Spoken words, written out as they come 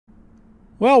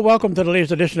Well, welcome to the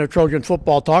latest edition of Trojan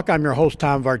Football Talk. I'm your host,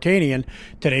 Tom Vartanian.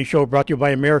 Today's show brought to you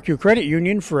by AmeriQ Credit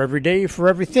Union, for every day, for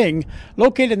everything,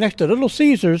 located next to Little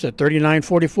Caesars at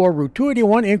 3944 Route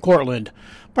 281 in Cortland.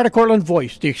 By the Cortland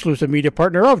Voice, the exclusive media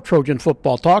partner of Trojan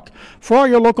Football Talk. For all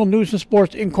your local news and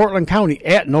sports in Cortland County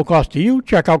at no cost to you,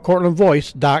 check out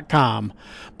CortlandVoice.com.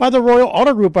 By the Royal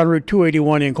Auto Group on Route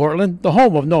 281 in Cortland, the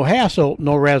home of no hassle,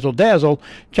 no razzle-dazzle.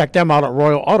 Check them out at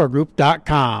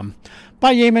RoyalAutoGroup.com.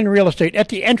 By Yeaman Real Estate at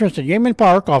the entrance to Yeaman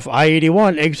Park off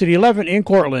I-81, exit 11 in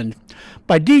Cortland.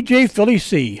 By DJ Philly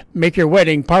C. Make your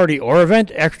wedding, party, or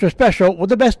event extra special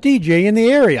with the best DJ in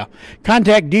the area.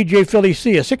 Contact DJ Philly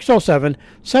C at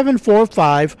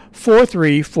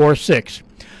 607-745-4346.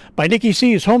 By Nikki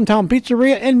C's Hometown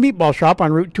Pizzeria and Meatball Shop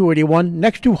on Route 281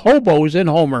 next to Hobo's in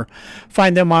Homer.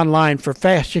 Find them online for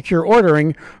fast, secure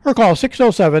ordering or call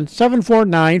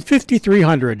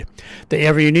 607-749-5300. They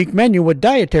have a unique menu with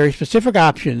dietary-specific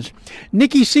options.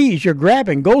 Nikki C's, your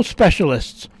grab-and-go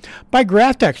specialists. By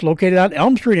Graftex, located on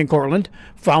Elm Street in Cortland.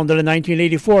 Founded in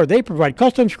 1984, they provide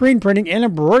custom screen printing and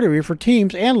embroidery for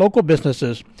teams and local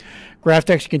businesses.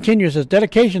 Graftex continues its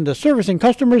dedication to servicing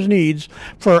customers' needs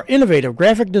for innovative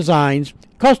graphic designs,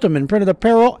 custom and printed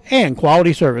apparel, and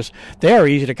quality service. They are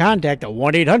easy to contact at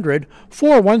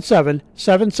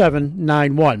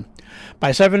 1-800-417-7791.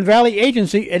 By Seven Valley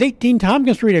Agency at 18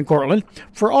 Tompkins Street in Cortland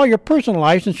for all your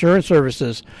personalized insurance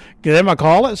services. Give them a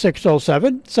call at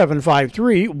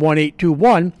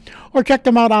 607-753-1821 or check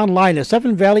them out online at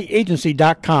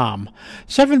sevenvalleyagency.com.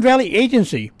 Seven Valley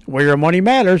Agency, where your money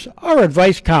matters, our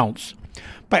advice counts.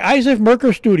 By Isaac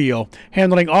Merker Studio,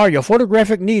 handling all your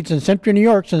photographic needs in Central New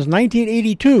York since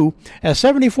 1982 at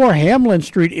 74 Hamlin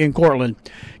Street in Cortland.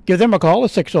 Give them a call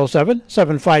at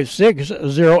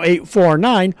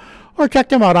 607-756-0849 or check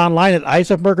them out online at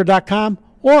isaacmerker.com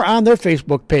or on their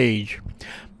Facebook page.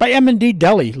 By M&D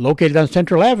Deli, located on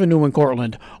Central Avenue in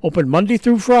Cortland, open Monday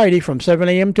through Friday from 7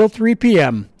 a.m. till 3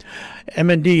 p.m.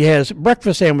 M&D has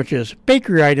breakfast sandwiches,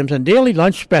 bakery items, and daily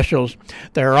lunch specials.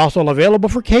 They are also available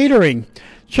for catering.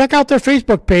 Check out their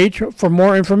Facebook page for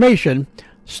more information.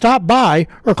 Stop by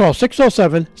or call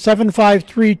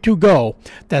 607-753-2GO.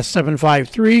 That's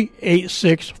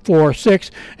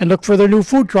 753-8646, and look for their new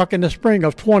food truck in the spring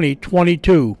of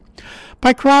 2022.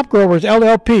 By Crop Growers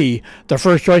LLP, the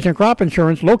first choice in crop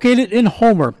insurance located in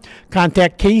Homer.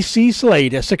 Contact KC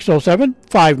Slade at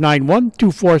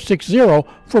 607-591-2460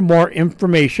 for more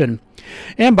information.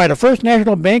 And by the First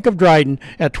National Bank of Dryden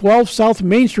at 12 South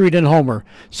Main Street in Homer.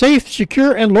 Safe,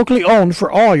 secure, and locally owned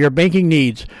for all your banking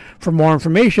needs. For more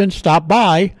information, stop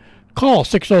by, call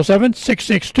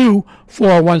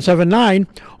 607-662-4179,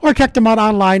 or check them out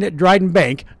online at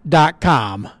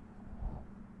drydenbank.com.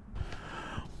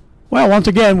 Well, once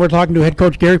again, we're talking to head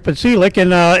coach Gary Podsiedlik,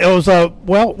 and it was,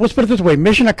 well, let's put it this way,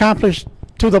 mission accomplished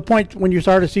to the point when you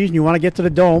start a season, you want to get to the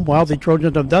Dome. Well, the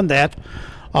Trojans have done that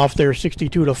off their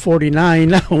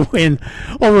 62-49 win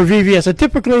over VVS. And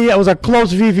typically, it was a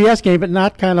close VVS game, but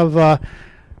not kind of, the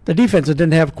defenses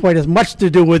didn't have quite as much to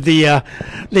do with the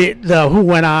who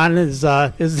went on as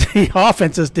the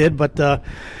offenses did, but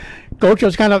Coach,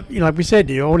 was kind of, like we said,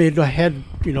 you only had,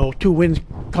 2 wins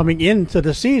coming into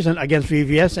the season against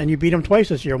VVS, and you beat them twice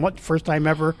this year. First time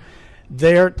ever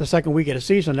there the second week of the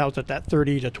season. That was at that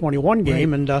 30-21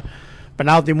 game, right. And but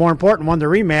now the more important one, the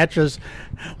rematch, is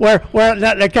where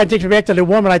that kind of takes me back to the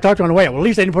woman I talked to on the way. Well, at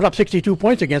least they didn't put up 62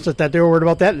 points against us. That they were worried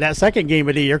about that in that second game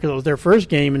of the year because it was their first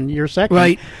game in year second.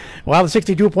 Right. Well, the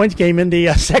 62 points came in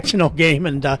the sectional game,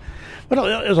 and but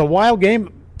it was a wild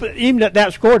game. But even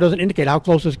that score doesn't indicate how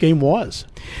close this game was.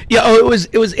 Yeah, it was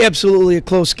absolutely a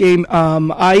close game.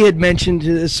 I had mentioned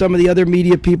to some of the other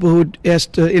media people who had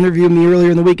asked to interview me earlier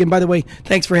in the week, and by the way,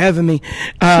 thanks for having me.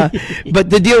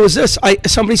 But the deal was this.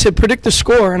 Somebody said, predict the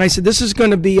score, and I said, this is going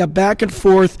to be a back and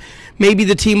forth. Maybe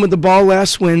the team with the ball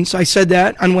last wins. I said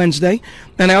that on Wednesday.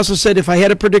 And I also said if I had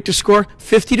to predict a score,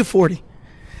 50-40.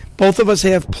 Both of us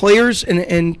have players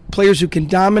and players who can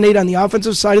dominate on the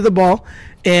offensive side of the ball.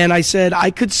 And I said I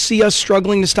could see us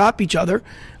struggling to stop each other.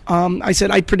 I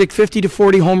said I'd predict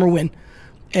 50-40 Homer win.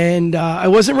 And I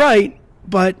wasn't right,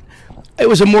 but it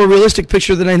was a more realistic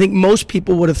picture than I think most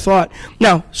people would have thought.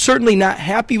 Now, certainly not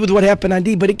happy with what happened on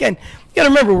D, but again, you got to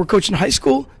remember we're coaching high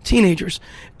school teenagers.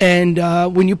 And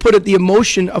when you put the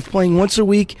emotion of playing once a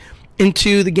week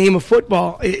into the game of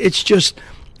football, it's just –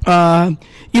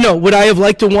 would I have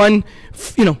liked to won,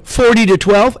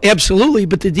 40-12? Absolutely.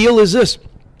 But the deal is this.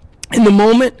 In the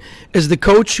moment, as the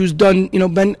coach who's done,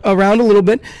 been around a little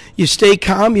bit, you stay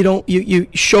calm. You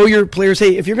show your players,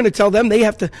 hey, if you're going to tell them, they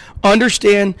have to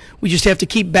understand we just have to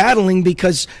keep battling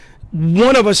because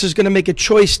one of us is going to make a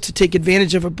choice to take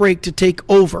advantage of a break to take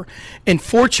over. And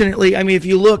fortunately, I mean, if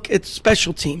you look at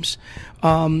special teams,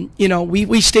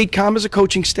 we stayed calm as a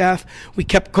coaching staff. We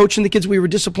kept coaching the kids. We were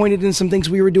disappointed in some things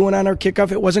we were doing on our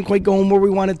kickoff. It wasn't quite going where we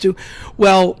wanted to.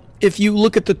 Well, if you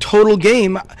look at the total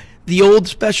game, the old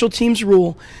special teams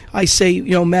rule, I say,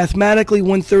 mathematically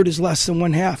 1/3 is less than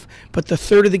 1/2. But the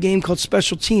third of the game called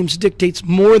special teams dictates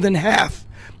more than half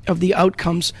of the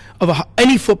outcomes of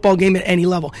any football game at any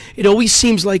level. It always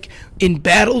seems like in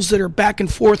battles that are back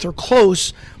and forth or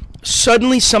close,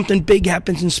 suddenly something big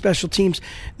happens in special teams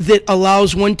that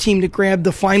allows one team to grab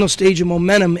the final stage of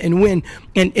momentum and win.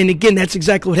 And again, that's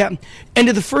exactly what happened. End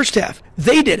of the first half,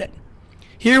 they did it.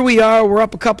 Here we are, we're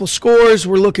up a couple scores,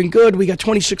 we're looking good, we got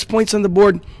 26 points on the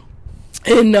board,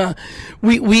 and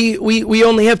we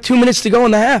only have 2 minutes to go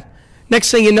in the half.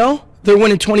 Next thing you know, they're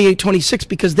winning 28-26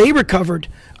 because they recovered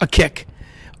a kick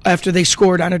after they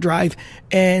scored on a drive,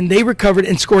 and they recovered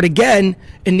and scored again,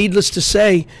 and needless to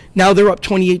say, now they're up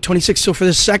 28-26. So for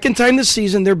the second time this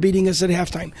season, they're beating us at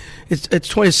halftime. It's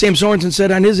 20. Sam Sorensen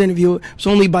said on his interview, it was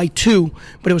only by 2,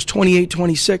 but it was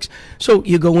 28-26. So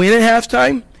you go in at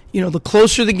halftime, the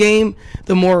closer the game,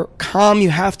 the more calm you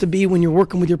have to be when you're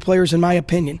working with your players, in my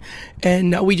opinion.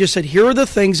 And we just said, here are the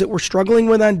things that we're struggling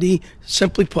with on D,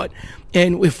 simply put.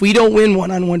 And if we don't win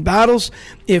one-on-one battles,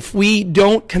 if we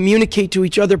don't communicate to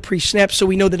each other pre-snap so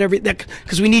we know that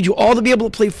because we need you all to be able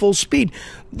to play full speed.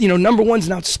 Number one's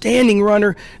an outstanding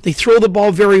runner. They throw the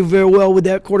ball very, very well with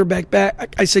that quarterback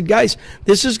back. I said, guys,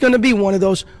 this is going to be one of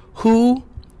those who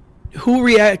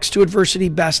reacts to adversity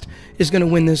best is going to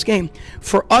win this game.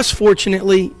 For us,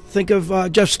 fortunately, think of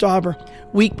Jeff Stauber.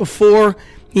 Week before,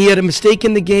 he had a mistake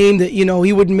in the game that,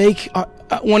 he would make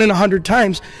 1 in 100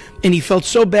 times, and he felt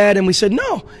so bad, and we said,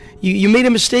 no, you made a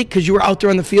mistake because you were out there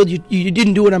on the field. You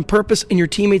didn't do it on purpose, and your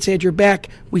teammates had your back.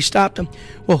 We stopped them.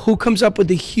 Well, who comes up with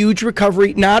the huge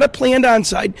recovery? Not a planned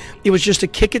onside. It was just a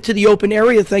kick it to the open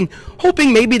area thing,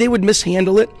 hoping maybe they would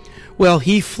mishandle it. Well,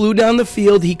 he flew down the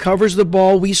field, he covers the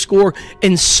ball, we score,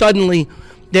 and suddenly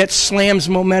that slams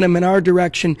momentum in our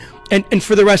direction. And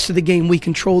for the rest of the game, we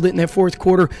controlled it in that fourth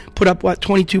quarter, put up,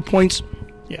 22 points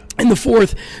in the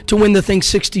fourth to win the thing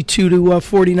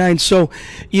 62-49. So,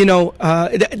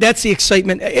 that's the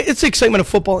excitement. It's the excitement of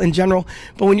football in general.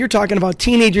 But when you're talking about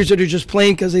teenagers that are just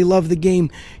playing because they love the game,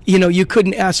 you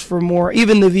couldn't ask for more.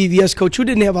 Even the VVS coach, who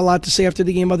didn't have a lot to say after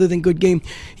the game other than good game,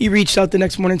 he reached out the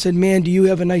next morning and said, man, do you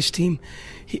have a nice team?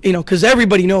 Because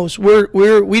everybody knows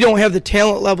we don't have the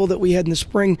talent level that we had in the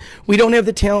spring. We don't have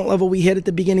the talent level we had at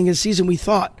the beginning of the season. We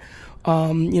thought,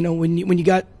 when you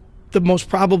got the most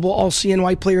probable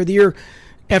all-CNY player of the year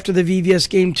after the VVS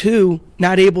game 2,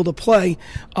 not able to play.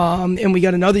 And we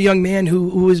got another young man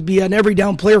who is be an every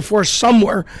down player for us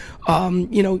somewhere, going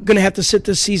to have to sit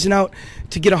this season out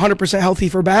to get 100% healthy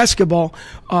for basketball.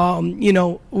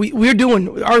 We're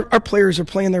doing, our players are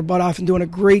playing their butt off and doing a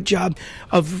great job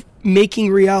of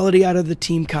making reality out of the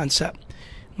team concept.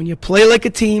 When you play like a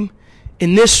team,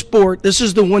 in this sport, this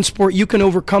is the one sport you can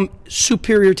overcome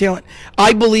superior talent.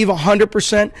 I believe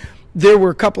 100%. There were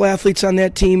a couple athletes on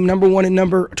that team, number 1 and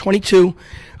number 22,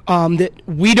 that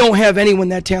we don't have anyone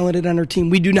that talented on our team.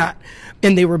 We do not.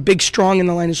 And they were big, strong in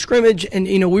the line of scrimmage. And,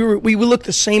 we look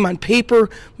the same on paper.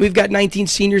 We've got 19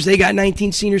 seniors. They got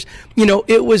 19 seniors.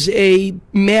 It was a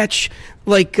match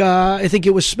like I think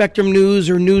it was Spectrum News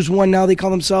or News One now they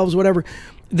call themselves, whatever.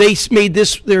 They made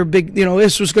this their big,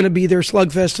 this was going to be their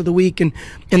slugfest of the week and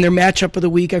their matchup of the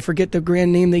week. I forget the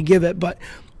grand name they give it.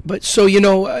 But so,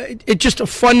 it's just a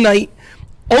fun night,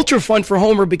 ultra fun for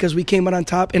Homer because we came out on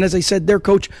top. And as I said, their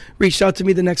coach reached out to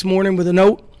me the next morning with a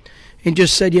note and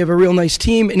just said, you have a real nice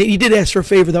team. And he did ask for a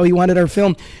favor, though. He wanted our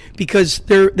film because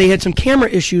they had some camera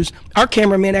issues. Our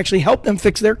cameraman actually helped them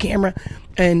fix their camera.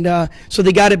 And so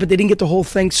they got it, but they didn't get the whole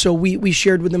thing. So we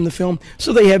shared with them the film.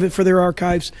 So they have it for their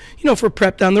archives, for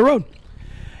prep down the road.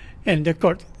 And, of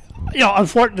course,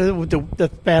 unfortunately, the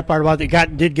bad part about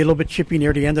it, did get a little bit chippy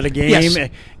near the end of the game. Yes.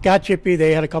 Got chippy.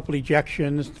 They had a couple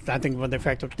ejections. I think when the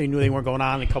fact that they knew they weren't going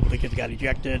on, a couple of the kids got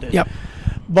ejected. Yep.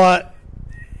 But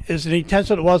as intense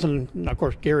as it was, and of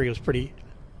course Gary was pretty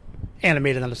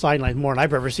animated on the sidelines more than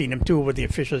I've ever seen him too with the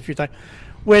officials a few times.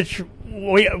 Which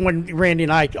when Randy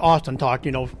and I often talked,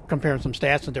 comparing some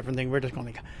stats and different things, we're just going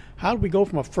like, how did we go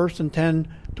from a 1st and 10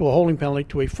 to a holding penalty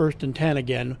to a 1st and 10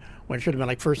 again when it should have been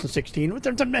like 1st and 16?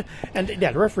 And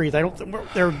the referees,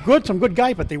 they're good, some good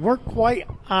guys, but they weren't quite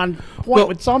on point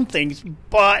with some things.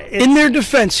 But in their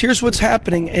defense, here's what's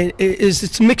happening: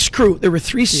 it's a mixed crew. There were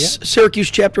 3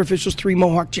 Syracuse chapter officials, 3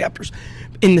 Mohawk chapters.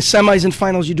 In the semis and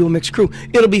finals, you do a mixed crew.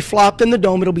 It'll be flopped in the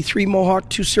dome. It'll be 3 Mohawk,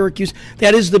 2 Syracuse.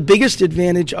 That is the biggest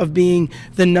advantage of being being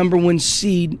the number 1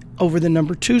 seed over the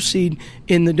number 2 seed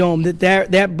in the Dome,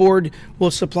 that board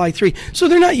will supply 3. So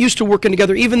they're not used to working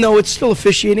together, even though it's still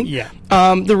officiating. Yeah.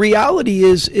 The reality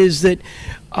is that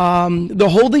the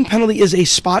holding penalty is a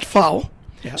spot foul.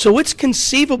 Yeah. So it's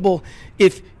conceivable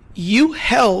if you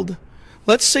held,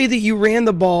 let's say that you ran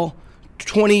the ball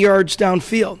 20 yards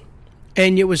downfield,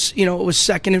 and it was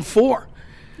 2nd and 4.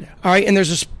 Yeah. All right, and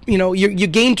there's you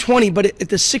gained 20, but at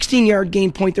the 16-yard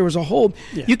gain point there was a hold.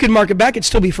 Yeah. You could mark it back; it'd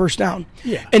still be first down.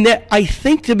 Yeah. And that, I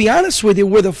think, to be honest with you,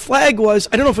 where the flag was,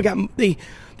 I don't know if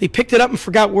they picked it up and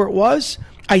forgot where it was.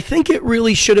 I think it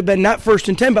really should have been not 1st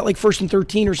and 10, but like 1st and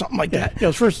 13 or something like that. Yeah, it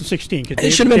was 1st and 16.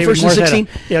 It should have been 1st and 16.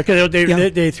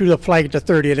 Because they threw the flag at the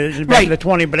 30 and it back to the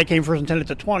 20, but it came 1st and 10 at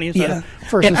the 20 instead of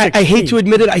 1st and 16. I hate to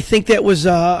admit it. I think that was,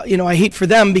 I hate for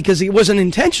them because it wasn't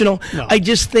intentional. No. I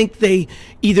just think they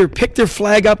either picked their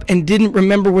flag up and didn't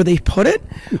remember where they put it.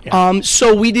 Yeah.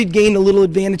 So we did gain a little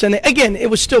advantage on that. Again, it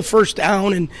was still first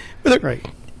down and right.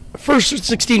 1st and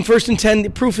 16, 1st and 10. The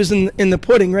proof is in the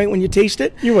pudding, right? When you taste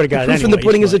it, you would have got the proof in the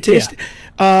pudding is a taste.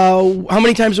 Yeah. How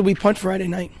many times did we punt Friday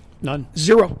night? None.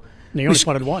 0. They only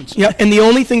punted once. Yeah, and the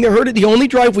only thing that hurt it, the only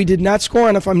drive we did not score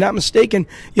on, if I'm not mistaken,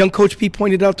 young Coach P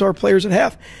pointed out to our players at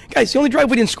half, guys, the only drive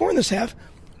we didn't score in this half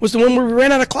was the one where we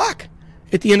ran out of clock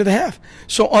at the end of the half.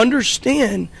 So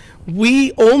understand,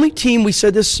 we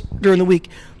said this during the week,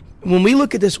 when we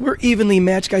look at this, we're evenly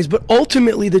matched, guys, but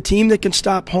ultimately the team that can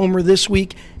stop Homer this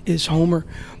week is Homer.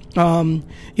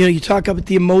 You talk about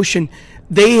the emotion.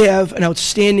 They have an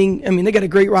outstanding, they got a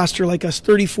great roster like us,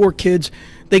 34 kids.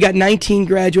 They got 19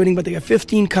 graduating, but they got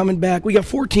 15 coming back. We got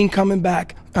 14 coming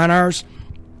back on ours.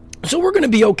 So we're going to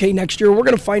be okay next year. We're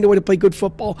going to find a way to play good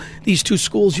football, these two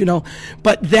schools,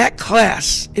 But that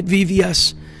class at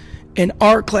VVS and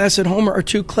our class at Homer are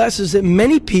two classes that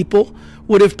many people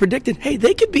would have predicted, hey,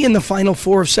 they could be in the Final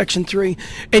Four of Section 3.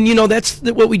 And, that's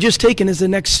what we just taken as the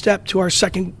next step to our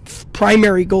second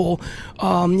primary goal.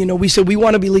 We said we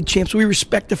want to be league champs. We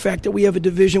respect the fact that we have a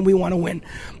division we want to win.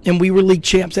 And we were league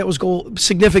champs. That was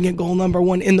significant goal number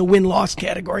 1 in the win-loss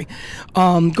category.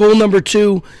 Goal number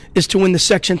 2 is to win the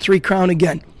Section 3 crown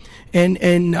again. And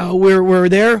we're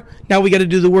there. Now we got to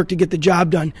do the work to get the job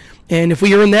done. And if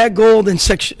we earn that goal, then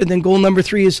goal number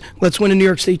 3 is let's win a New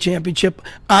York State championship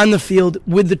on the field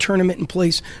with the tournament in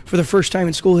place for the first time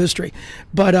in school history.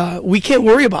 But we can't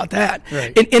worry about that.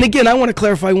 Right. And again, I want to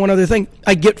clarify one other thing.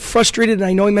 I get frustrated, and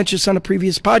I know I mentioned this on a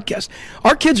previous podcast.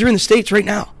 Our kids are in the States right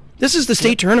now. This is the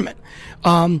state tournament.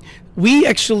 We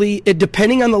actually,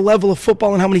 depending on the level of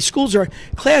football and how many schools there are,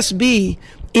 Class B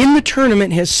in the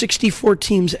tournament has 64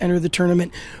 teams enter the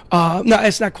tournament. No,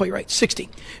 that's not quite right, 60.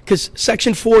 Because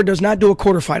Section 4 does not do a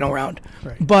quarterfinal round.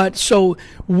 Right. But so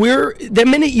the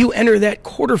minute you enter that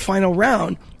quarterfinal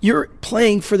round, you're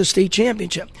playing for the state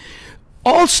championship.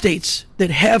 All states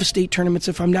that have state tournaments,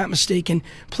 if I'm not mistaken,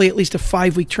 play at least a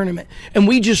 5-week tournament. And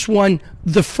we just won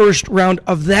the first round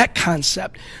of that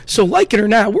concept. So like it or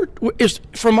not,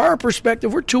 from our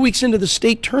perspective, we're 2 weeks into the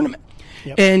state tournament.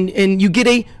 Yep. And you get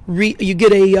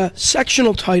a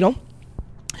sectional title.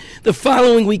 The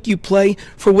following week you play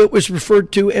for what was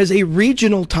referred to as a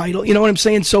regional title. You know what I'm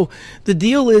saying? So the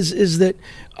deal is that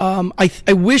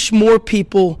I wish more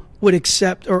people would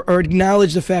accept or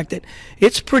acknowledge the fact that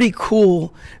it's pretty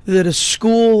cool that a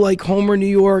school like Homer, New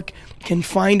York, can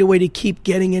find a way to keep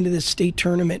getting into the state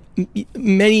tournament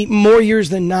many more years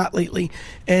than not lately.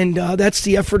 And that's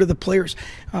the effort of the players.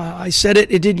 I said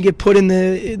it didn't get put in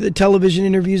the television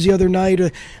interviews the other night,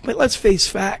 but let's face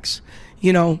facts.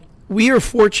 We are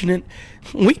fortunate.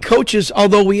 We coaches,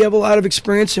 although we have a lot of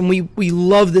experience and we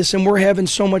love this and we're having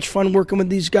so much fun working with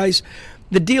these guys,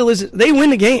 the deal is they win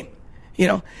the game.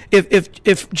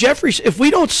 If we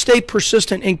don't stay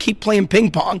persistent and keep playing ping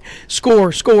pong,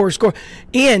 score,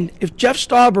 and if Jeff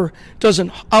Stauber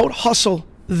doesn't out hustle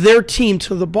their team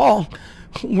to the ball,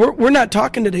 we're not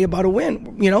talking today about a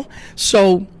win,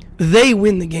 So they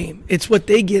win the game. It's what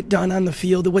they get done on the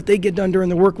field, what they get done during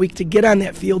the work week to get on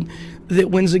that field that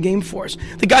wins the game for us.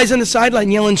 The guys on the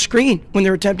sideline yelling screen when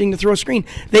they're attempting to throw a screen,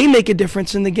 they make a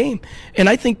difference in the game. And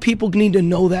I think people need to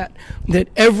know that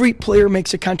every player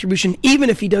makes a contribution, even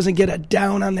if he doesn't get a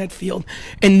down on that field.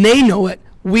 And they know it.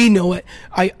 We know it.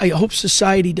 I hope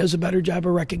society does a better job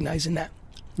of recognizing that.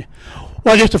 Yeah.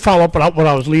 Well, just to follow up what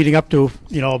I was leading up to,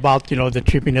 about the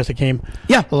chippiness that came.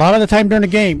 Yeah. A lot of the time during the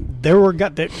game, they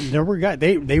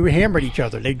hammered each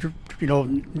other. They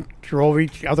drove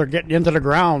each other getting into the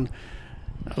ground.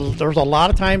 There was a lot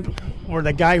of times where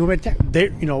the guy who attacked,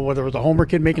 whether it was a Homer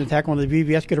kid making an attack on the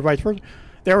VVS kid or vice versa,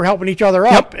 they were helping each other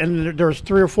up, and there was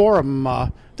 3 or 4 of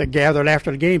them that gathered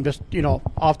after the game, just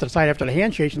off to the side after the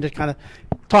handshakes, and just kind of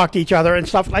talked to each other and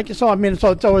stuff like so. I mean,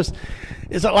 so it's always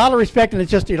it's a lot of respect, and it's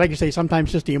just like you say,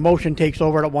 sometimes just the emotion takes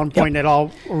over. At one point, it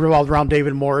all revolved around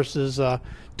David Morris's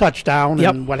touchdown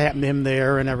and what happened to him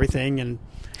there and everything. And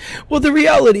well, the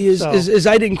reality is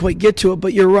I didn't quite get to it,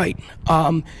 but you're right.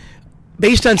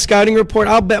 Based on scouting report,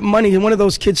 I'll bet money one of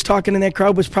those kids talking in that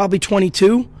crowd was probably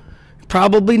 22,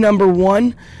 probably number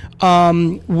 1.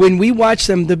 When we watch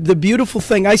them, the beautiful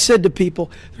thing, I said to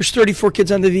people, there's 34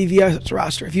 kids on the VVS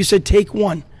roster. If you said take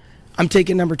one, I'm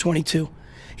taking number 22.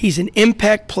 He's an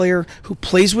impact player who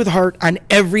plays with heart on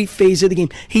every phase of the game.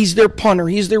 He's their punter.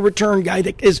 He's their return guy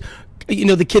that is,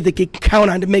 the kid that can count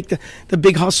on to make the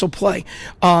big hustle play.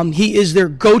 He is their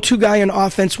go-to guy on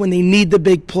offense when they need the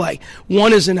big play.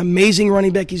 One is an amazing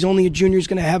running back. He's only a junior. He's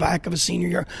going to have a heck of a senior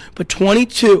year. But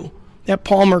 22, that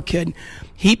Palmer kid,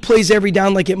 he plays every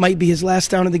down like it might be his last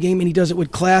down of the game, and he does it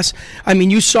with class. I mean,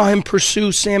 you saw him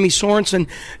pursue Sammy Sorensen,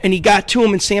 and he got to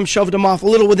him, and Sam shoved him off a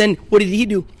little. Well, then what did he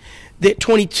do? That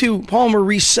 22, Palmer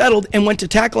resettled and went to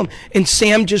tackle him, and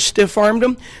Sam just stiff-armed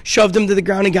him, shoved him to the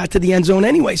ground, and got to the end zone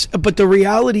anyways. But the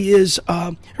reality is,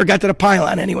 or got to the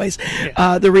pylon anyways.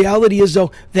 Yeah. The reality is,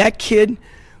 though, that kid,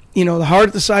 the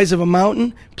heart the size of a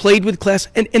mountain, played with class.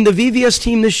 And the VVS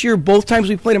team this year, both times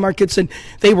we played them, our kids said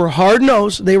they were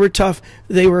hard-nosed, they were tough,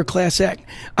 they were a class act.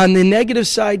 On the negative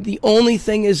side, the only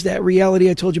thing is that reality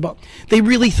I told you about. They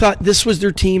really thought this was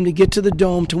their team to get to the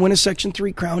Dome, to win a Section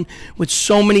 3 crown with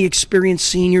so many experienced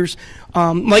seniors,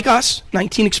 like us,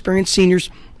 19 experienced seniors.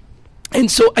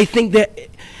 And so I think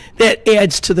that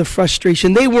adds to the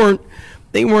frustration. They weren't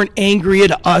angry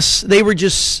at us. They were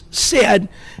just sad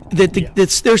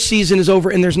that their season is over.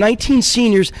 And there's 19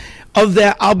 seniors. Of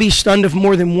that, I'll be stunned if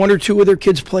more than 1 or 2 of their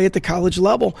kids play at the college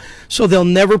level. So they'll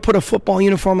never put a football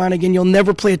uniform on again. You'll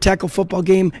never play a tackle football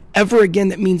game ever again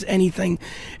that means anything.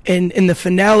 And the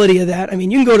finality of that, I mean,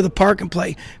 you can go to the park and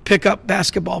play pick-up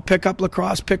basketball, pick-up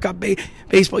lacrosse, pick-up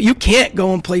baseball. You can't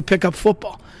go and play pick-up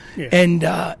football.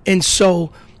 Yeah. And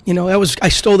so... I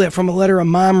stole that from a letter a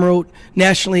mom wrote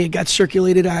nationally. It got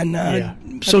circulated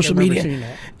on social media,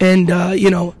 and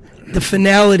the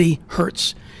finality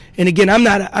hurts. And again, I'm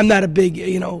not a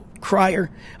big crier.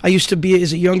 I used to be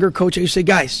as a younger coach. I used to say,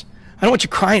 guys, I don't want you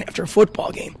crying after a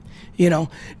football game.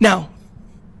 Now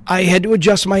I had to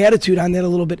adjust my attitude on that a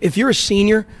little bit. If you're a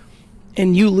senior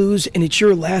and you lose and it's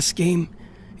your last game,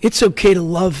 it's okay to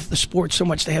love the sport so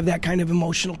much to have that kind of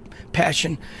emotional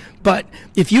passion. But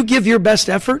if you give your best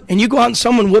effort and you go out and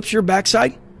someone whips your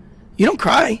backside, you don't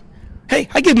cry. Hey,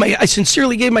 I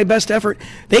sincerely gave my best effort.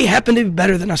 They happen to be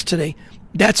better than us today.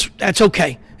 That's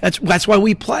okay. That's why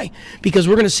we play, because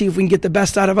we're going to see if we can get the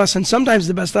best out of us, and sometimes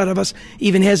the best out of us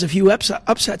even has a few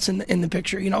upsets in the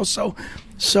picture. So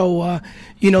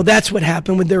that's what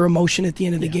happened with their emotion at the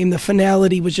end of the game. The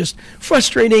finality was just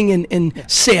frustrating and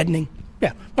saddening.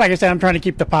 Yeah, like I said, I'm trying to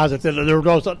keep the positive. There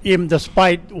was, even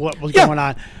despite what was going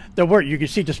on, you could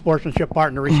see the sportsmanship part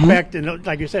and the respect, and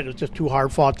like you said, it's just 2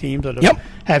 hard-fought teams that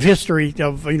have history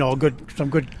of some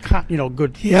good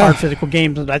hard physical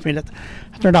games. And I mean, that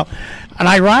turned out, and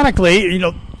ironically,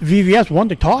 VVS won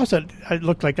the toss. It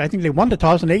looked like I think they won the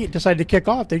toss, and they decided to kick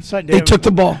off. They took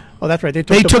the ball. Oh, that's right. They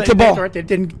took the ball. That's right. They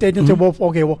didn't say, well,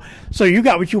 okay, well, so you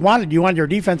got what you wanted. You wanted your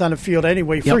defense on the field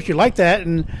anyway. First, you liked that,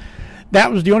 and that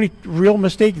was the only real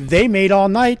mistake they made all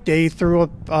night. They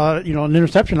threw an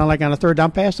interception on a 3rd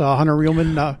down pass. Hunter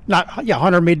Reelman,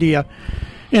 Hunter made the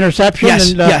interception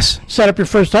and set up your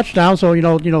first touchdown. So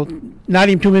not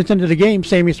even 2 minutes into the game,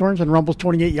 Sammy Sorensen rumbles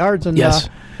 28 yards, and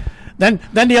then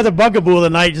the other bugaboo of the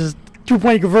night is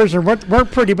 2-point conversion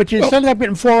weren't pretty, but you ended up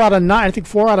getting 4 out of 9. I think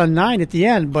 4 out of 9 at the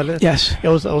end. But it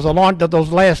was a long.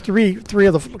 Those last three of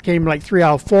the came 3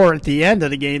 out of 4 at the end of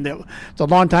the game. It's a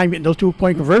long time getting those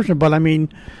 2-point conversion. But I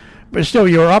mean, but still,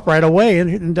 you were up right away,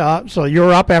 and so you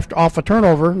were up off a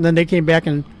turnover, and then they came back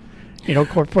and and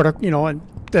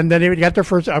then they got their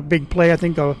first big play. I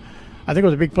think it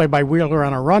was a big play by Wheeler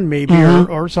on a run, maybe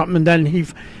or something, and then he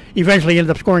eventually ended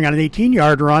up scoring on an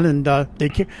 18-yard run, and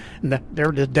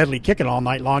they're just deadly kicking all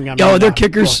night long. Their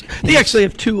kickers. They actually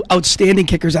have 2 outstanding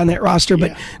kickers on that roster,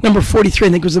 but number 43,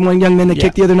 I think, was the one young man that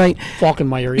kicked the other night.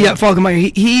 Falkenmeyer. Yeah,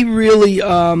 Falkenmeyer. He really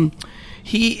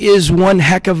he is one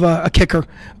heck of a kicker.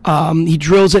 He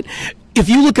drills it. If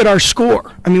you look at our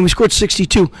score, I mean, we scored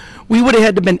 62. We would have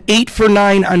had to have been 8 for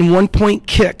 9 on 1-point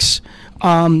kicks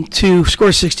to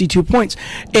score 62 points.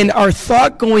 And our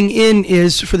thought going in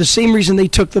is, for the same reason they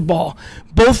took the ball,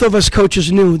 both of us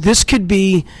coaches knew this could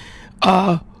be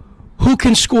who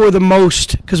can score the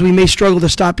most, because we may struggle to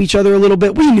stop each other a little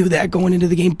bit. We knew that going into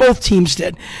the game. Both teams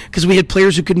did, because we had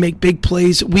players who could make big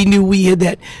plays. We knew we had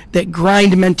that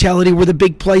grind mentality where the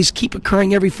big plays keep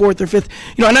occurring every fourth or fifth.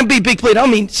 And I mean big play, I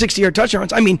don't mean 60-yard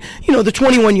touchdowns. I mean, the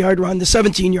 21-yard run, the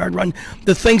 17-yard run,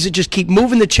 the things that just keep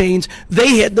moving the chains.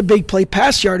 They had the big play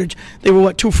pass yardage. They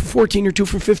were, 2 for 14 or 2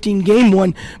 for 15 game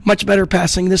one. Much better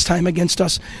passing this time against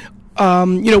us.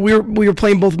 We were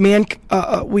playing both man.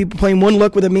 We were playing one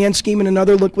look with a man scheme and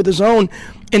another look with a zone,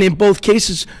 and in both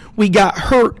cases we got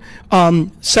hurt.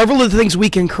 Several of the things we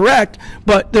can correct,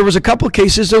 but there was a couple of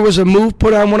cases. There was a move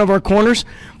put on one of our corners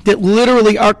that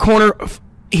literally our corner,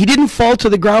 he didn't fall to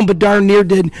the ground, but darn near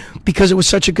did, because it was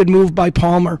such a good move by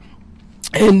Palmer.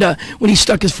 And when he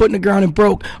stuck his foot in the ground and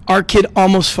broke, our kid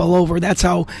almost fell over. That's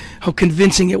how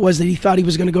convincing it was that he thought he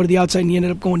was going to go to the outside, and he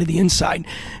ended up going to the inside.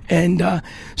 And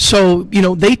so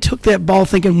they took that ball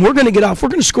thinking, we're going to get off, we're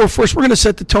going to score first, we're going to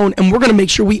set the tone, and we're going to make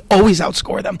sure we always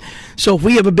outscore them. So if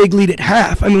we have a big lead at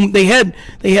half, I mean, they had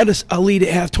a lead at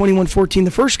half, 21-14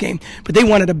 the first game, but they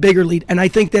wanted a bigger lead, and I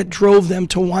think that drove them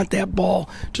to want that ball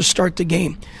to start the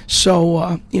game.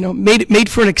 So, made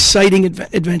for an exciting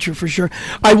adventure for sure.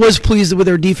 I was pleased with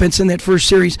their defense in that first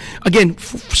series. Again,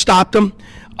 stopped them.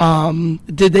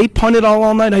 Did they punt it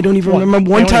all night? I don't even remember.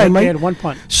 One time, right? They had one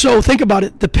punt. So think about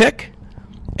it: the pick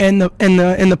and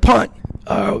the punt.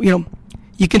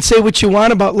 You can say what you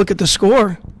want about look at the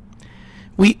score.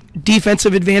 We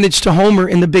defensive advantage to Homer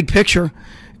in the big picture,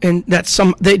 and that's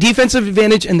the defensive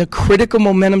advantage and the critical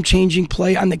momentum changing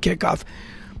play on the kickoff.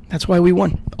 That's why we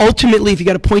won. Ultimately, if you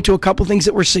got to point to a couple things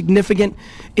that were significant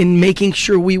in making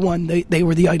sure we won, they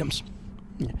were the items.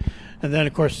 And then,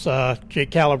 of course,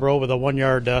 Jake Calabro with a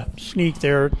 1-yard sneak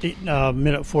there,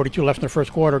 minute 42 left in the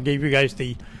first quarter, gave you guys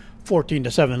the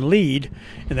 14-7 lead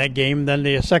in that game. Then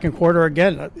the second quarter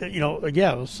again, it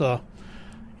was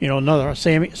another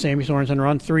Sammy Sorensen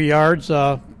run, 3 yards,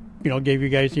 gave you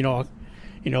guys a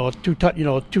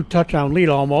two touchdown lead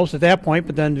almost at that point.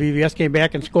 But then VVS came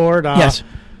back and scored. Yes.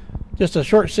 Just a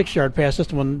short 6-yard pass.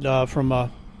 This one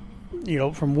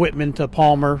from Whitman to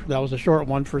Palmer. That was a short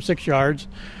one for 6 yards.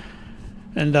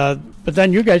 And but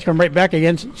then you guys come right back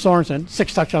against Sorensen.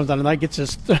 6 touchdowns on the night. Gets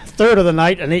his third of the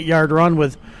night, an 8-yard run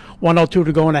with 1:02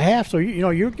 to go in a half. So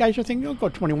you guys are thinking you'll go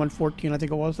 21-14. I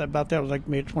think it was about that. It was like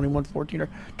maybe 21-14 or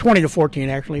 20-14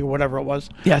 actually, or whatever it was.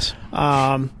 Yes.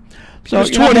 So it was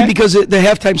 20 because the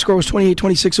halftime score was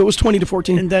 28-26. So it was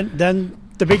 20-14. And then. Then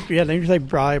you say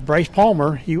Bryce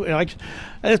Palmer.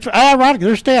 It's ironic.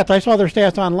 Their stats. I saw their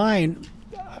stats online.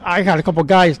 I got a couple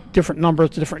guys, different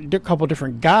numbers, couple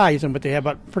different guys, but they have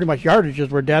about pretty much yardages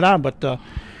were dead on. But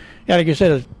like you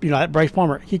said, that Bryce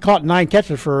Palmer, he caught 9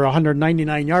 catches for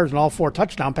 199 yards, and all 4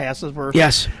 touchdown passes were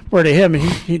to him. And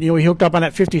he hooked up on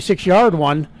that 56-yard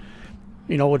one.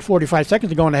 With 45 seconds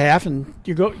to go in the half, and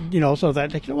you go, so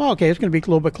that it's going to be a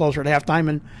little bit closer at halftime.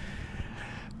 And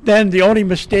then the only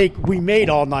mistake we made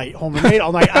all night, Homer made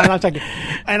all night,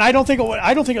 and I don't think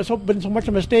it's been so much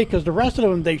a mistake because the rest of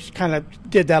them they kind of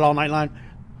did that all night long.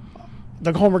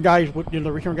 The Homer guys,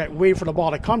 the return guy, waited for the ball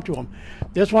to come to him.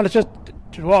 This one is just,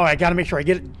 I got to make sure I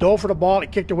get it. Dove for the ball,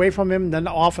 it kicked away from him, then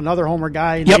off another Homer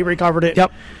guy, and he recovered it,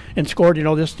 and scored.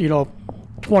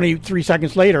 23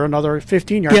 seconds later, another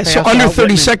 15-yard pass. So under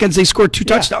 30 seconds, they scored 2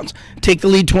 touchdowns. Take the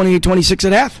lead 28-26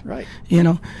 at half. Right.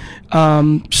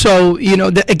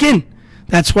 Again,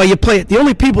 that's why you play it. The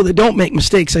only people that don't make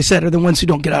mistakes, I said, are the ones who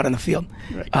don't get out on the field.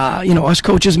 Right. Us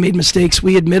coaches made mistakes.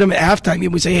 We admit them at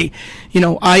halftime. We say, hey,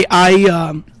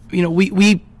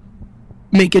 we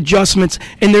make adjustments,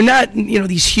 and they're not,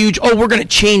 these huge, we're going to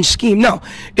change scheme. No,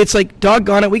 it's like,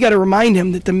 doggone it, we got to remind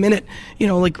him that the minute,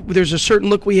 there's a certain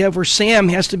look we have where Sam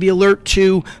has to be alert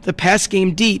to the pass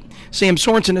game deep. Sam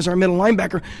Sorensen is our middle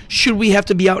linebacker. Should we have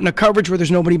to be out in a coverage where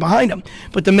there's nobody behind him?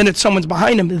 But the minute someone's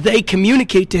behind him, they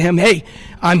communicate to him, hey,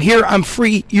 I'm here, I'm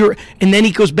free, and then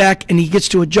he goes back and he gets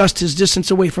to adjust his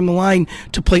distance away from the line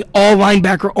to play all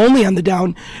linebacker only on the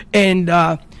down. And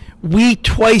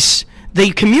they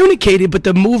communicated, but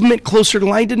the movement closer to the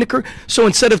line didn't occur. So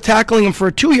instead of tackling him for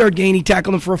a 2-yard gain, he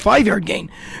tackled him for a 5-yard gain.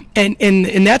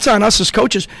 And that's on us as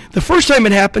coaches. The first time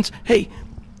it happens, hey,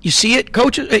 you see it,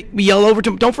 coaches? Hey, we yell over to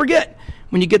him. Don't forget,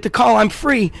 when you get the call, I'm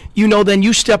free, then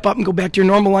you step up and go back to your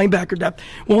normal linebacker depth.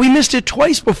 Well, we missed it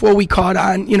twice before we caught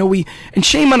on. And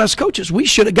shame on us coaches. We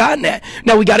should have gotten that.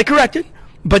 Now, we got it corrected.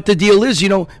 But the deal is,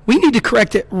 we need to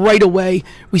correct it right away.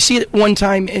 We see it one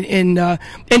time, and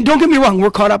don't get me wrong,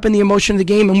 we're caught up in the emotion of the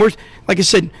game, and we're, like I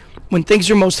said, when things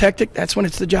are most hectic, that's when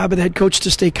it's the job of the head coach to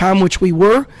stay calm, which we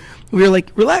were. We were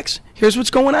like, relax, here's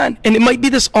what's going on. And it might be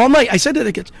this all night. I said to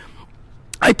the kids,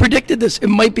 I predicted this. It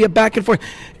might be a back and forth,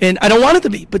 and I don't want it to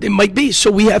be, but it might be.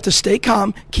 So we have to stay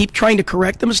calm, keep trying to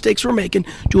correct the mistakes we're making,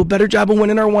 do a better job of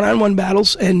winning our one-on-one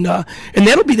battles, and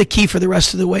that'll be the key for the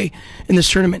rest of the way in this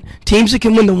tournament. Teams that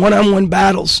can win the one-on-one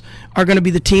battles are going to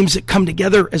be the teams that come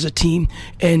together as a team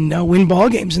and win ball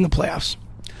games in the playoffs.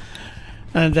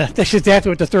 And that's exactly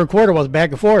what the third quarter was,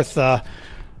 back and forth.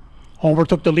 Homer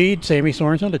took the lead, Sammy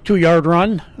Sorensen, a 2-yard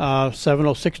run,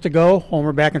 7:06 to go.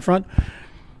 Homer back in front.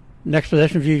 Next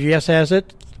possession, VVS has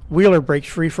it. Wheeler breaks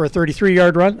free for a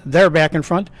 33-yard run. They're back in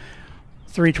front.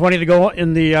 3:20 to go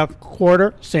in the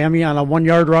quarter. Sammy on a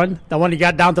 1-yard run. The one he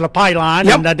got down to the pylon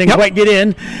and didn't quite get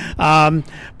in.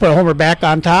 Put Homer back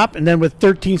on top. And then with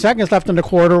 13 seconds left in the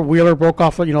quarter, Wheeler broke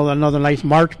off another nice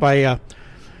march by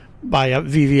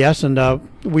VVS, and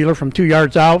Wheeler from 2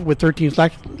 yards out with 13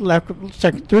 seconds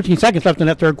left in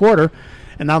that third quarter.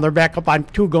 And now they're back up on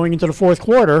 2 going into the fourth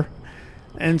quarter.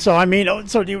 And so,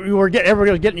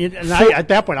 everybody was getting, and at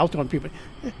that point, I was telling people,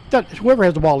 whoever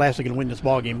has the ball last is going to win this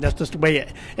ball game. That's just the way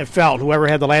it felt, whoever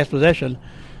had the last possession.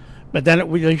 But then,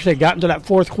 like you say, got into that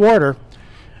fourth quarter.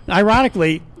 And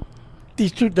ironically, the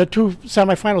two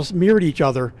semifinals mirrored each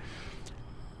other.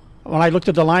 When I looked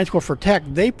at the line score for Tech,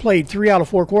 they played 3 out of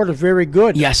 4 quarters very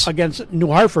good against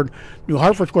New Hartford. New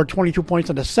Hartford scored 22 points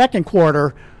in the second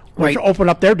quarter, which opened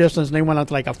up their distance, and they went on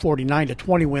to like a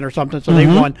 49-20 win or something, so they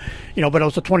won. But it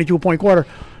was a 22-point quarter.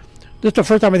 This is the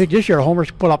first time I think this year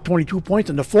Homer's put up 22 points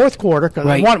in the fourth quarter, because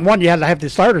one you had to have the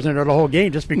starters in there the whole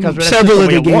game just because of several of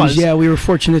the games. Yeah, we were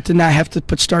fortunate to not have to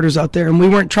put starters out there, and we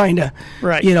weren't trying to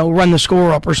run the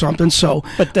score up or something. So,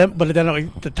 but then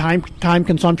the time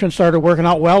consumption started working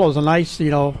out well. It was a nice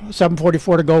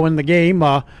 7:44 to go in the game.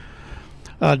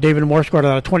 David Moore scored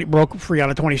on broke free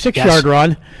on a 26-yard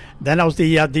run. Then that was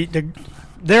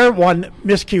their one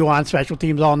miscue on special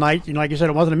teams all night. Like you said,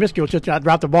 it wasn't a miscue. It's just I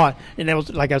dropped the ball, and it was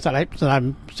like I said.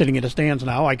 I'm sitting in the stands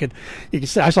now. I saw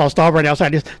Stauber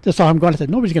outside. Just saw him going. I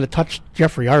said, nobody's going to touch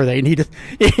Jeffrey, are they? And he just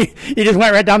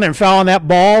went right down there and fell on that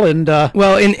ball. And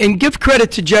and give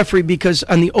credit to Jeffrey, because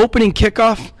on the opening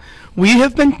kickoff,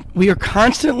 we are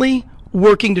constantly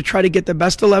working to try to get the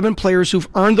best 11 players who've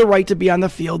earned the right to be on the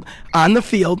field.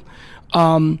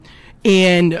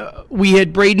 And we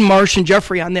had Braden, Marsh, and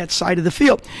Jeffrey on that side of the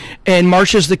field. And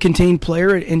Marsh is the contained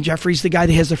player, and Jeffrey's the guy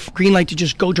that has the green light to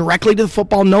just go directly to the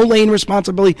football, no lane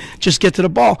responsibility, just get to the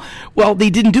ball. Well, they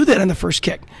didn't do that on the first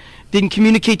kick. Didn't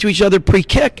communicate to each other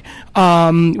pre-kick.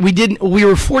 We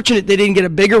were fortunate they didn't get a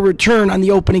bigger return on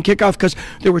the opening kickoff because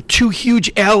there were 2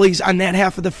 huge alleys on that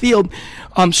half of the field.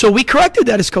 So we corrected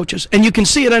that as coaches, and you can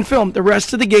see it on film. The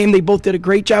rest of the game, they both did a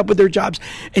great job with their jobs.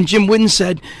 And Jim Whitten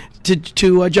said to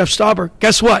Jeff Stauber,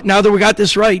 guess what? Now that we got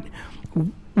this right,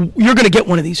 you're going to get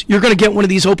one of these. You're going to get one of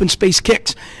these open space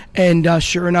kicks. And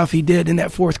sure enough, he did in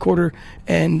that fourth quarter.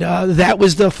 And that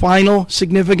was the final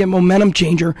significant momentum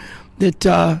changer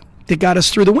that got us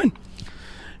through the win.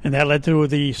 And that led to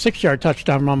the 6-yard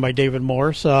touchdown run by David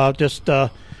Morris, just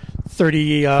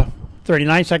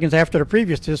 39 seconds after his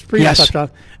previous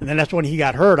touchdown. And then that's when he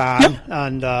got hurt on.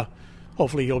 And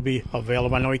hopefully he'll be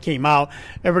available. I know he came out.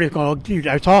 Everybody's going, oh, dude,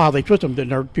 I saw how they twisted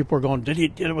him. People were going,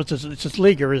 it's his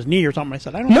leg or his knee or something. I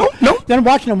said, I don't know. No. Then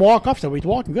watching him walk up, so he's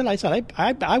walking good. I said,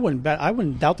 I wouldn't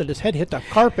doubt that his head hit the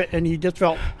carpet, and he just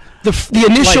felt the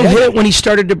initial hit when he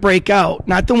started to break out,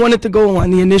 not the one at the goal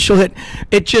line. The initial hit,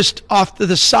 it just off to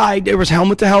the side. There was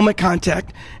helmet to helmet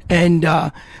contact, and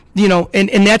and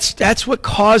that's what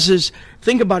causes.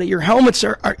 Think about it. Your helmets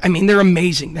are they're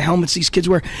amazing. The helmets these kids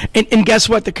wear. And guess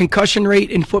what? The concussion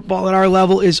rate in football at our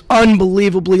level is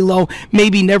unbelievably low,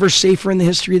 maybe never safer in the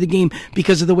history of the game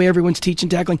because of the way everyone's teaching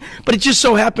tackling. But it just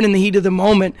so happened in the heat of the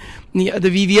moment, the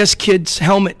VVS kid's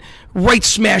helmet right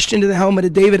smashed into the helmet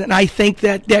of David, and I think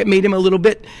that made him a little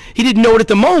bit, he didn't know it at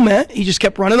the moment, he just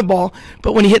kept running the ball,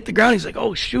 but when he hit the ground, he's like,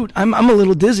 oh shoot, I'm a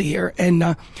little dizzy here,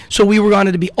 and so we were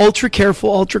going to be ultra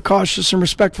careful, ultra cautious, and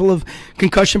respectful of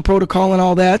concussion protocol and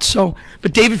all that. So,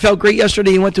 but David felt great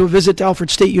yesterday. He went to a visit to Alfred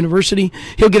State University.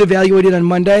 He'll get evaluated on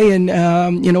Monday, and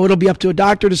it'll be up to a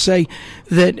doctor to say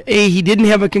that A, he didn't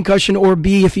have a concussion, or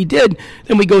B, if he did,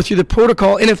 then we go through the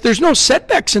protocol, and if there's no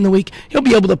setbacks in the week, he'll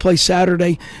be able to play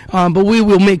Saturday. But we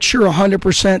will make sure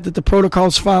 100% that the protocol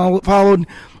is followed,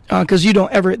 because you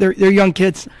don't ever, they're young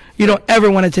kids. You don't ever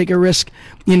want to take a risk,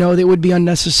 that would be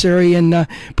unnecessary. And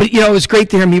but it was great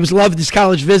to hear him. He loved his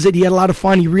college visit. He had a lot of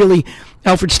fun.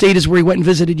 Alfred State is where he went and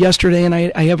visited yesterday, and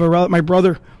I have my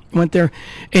brother went there,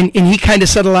 and he kind of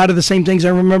said a lot of the same things I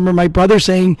remember my brother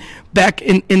saying back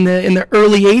in the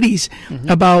early 80s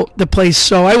about the place.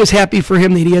 So I was happy for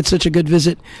him that he had such a good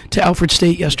visit to Alfred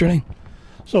State yesterday.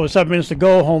 So with 7 minutes to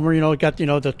go, Homer, got,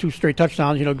 the 2 straight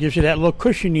touchdowns, gives you that little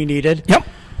cushion you needed. Yep.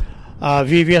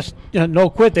 VVS, no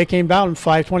quit. They came down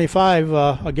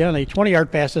 5:25. Again, a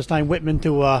 20-yard pass this time. Whitman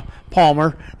to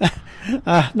Palmer.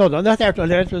 No, that's after.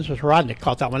 That was Rodnick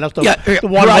caught that one. That's the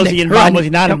one. Rodnick, was he in bounds? Was he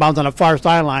not in bounds on the far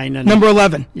sideline? And, Number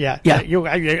 11. Yeah.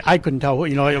 I couldn't tell.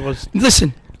 It was.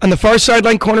 Listen, on the far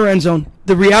sideline corner end zone.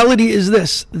 The reality is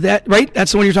this. Right?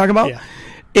 That's the one you're talking about. Yeah.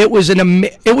 It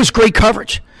was great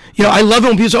coverage. I love it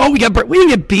when people say, "Oh, we didn't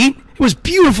get beat." It was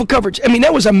beautiful coverage. I mean,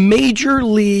 that was a major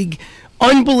league.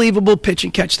 Unbelievable pitch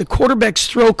and catch. The quarterback's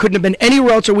throw couldn't have been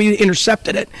anywhere else, or we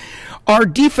intercepted it. Our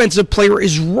defensive player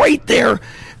is right there.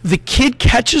 The kid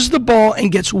catches the ball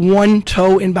and gets one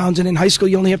toe in bounds. And in high school,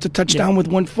 you only have to touch down with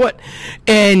 1 foot.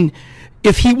 And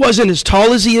if he wasn't as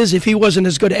tall as he is, if he wasn't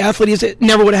as good an athlete as it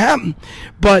never would have happened.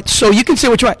 But so you can say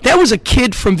what you want. That was a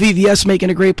kid from VVS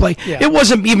making a great play. Yeah. It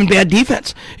wasn't even bad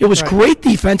defense. It was great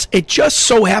defense. It just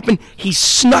so happened he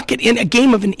snuck it in a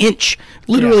game of an inch,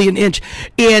 literally an inch.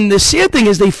 And the sad thing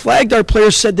is they flagged our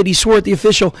players, said that he swore at the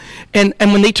official. And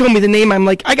when they told me the name, I'm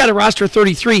like, I got a roster of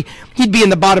 33. He'd be in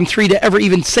the bottom 3 to ever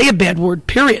even say a bad word,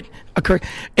 period.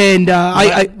 And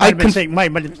might have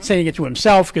been saying it to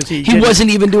himself because he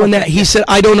wasn't even doing that. He said,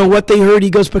 "I don't know what they heard." He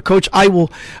goes, "But coach, I will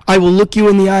look you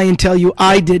in the eye and tell you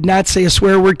I did not say a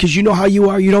swear word because you know how you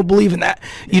are. You don't believe in that.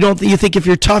 You think if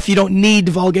you're tough, you don't need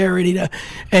vulgarity to."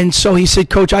 And so he said,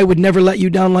 "Coach, I would never let you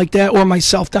down like that or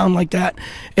myself down like that."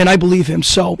 And I believe him.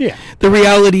 So the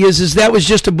reality is that was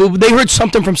just a boo. They heard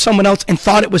something from someone else and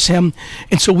thought it was him,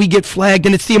 and so we get flagged.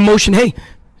 And it's the emotion. Hey.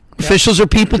 Officials are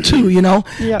people too,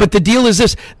 Yeah. But the deal is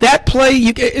this: that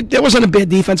play, that wasn't a bad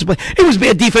defensive play. It was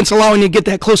bad defense allowing you to get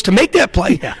that close to make that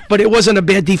play, but it wasn't a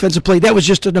bad defensive play. That was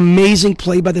just an amazing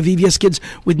play by the VVS kids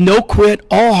with no quit,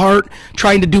 all heart,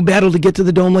 trying to do battle to get to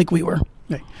the dome like we were.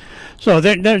 Okay. So so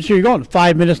you're going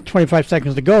 5 minutes and 25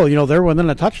 seconds to go. They're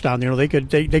within a touchdown. They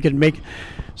could make.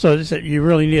 So you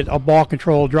really need a ball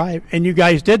control drive, and you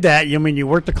guys did that. You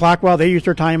worked the clock well. They used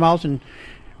their timeouts and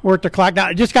worked the clock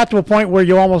down. It just got to a point where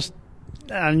you almost,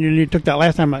 and you took that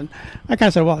last time. I kind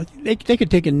of said, well, they could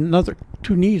take another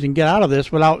 2 knees and get out of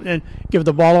this without and give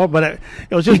the ball up. But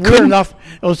it was just weird enough.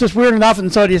 It was just weird enough,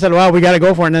 and so you said, well, we got to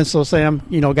go for it. And then so Sam,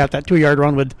 got that 2-yard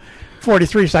run with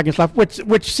 43 seconds left,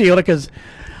 which sealed it because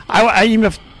I even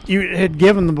if you had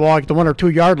given the ball like the 1 or 2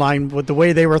 yard line with the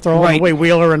way they were throwing, the way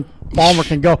Wheeler and Palmer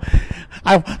can go.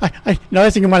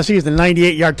 Another thing you want to see is the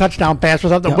 98-yard touchdown pass or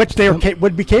something, which they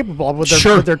would be capable of with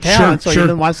their talent. So you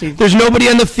didn't want to see. There's nobody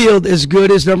on the field as good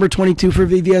as number 22 for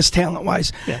VVS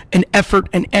talent-wise, and effort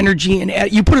and energy, and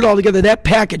you put it all together. That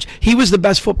package. He was the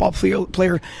best football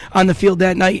player on the field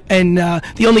that night, and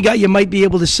the only guy you might be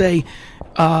able to say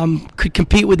could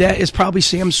compete with that is probably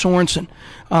Sam Sorensen.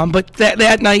 But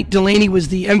that night, Delaney was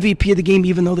the MVP of the game,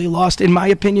 even though they lost, in my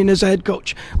opinion, as a head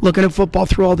coach, looking at football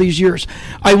through all these years.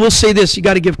 I will say this. You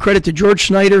got to give credit to George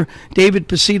Schneider, David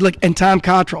Podsiedlik, and Tom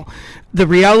Cottrell. The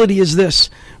reality is this.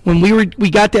 When we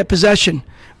got that possession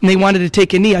and they wanted to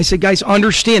take a knee, I said, guys,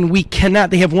 understand, we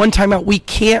cannot. They have one timeout. We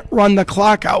can't run the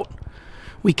clock out.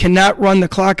 We cannot run the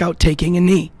clock out taking a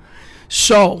knee.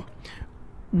 So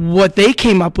what they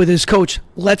came up with is, coach,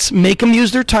 let's make them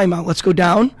use their timeout. Let's go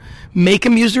down, make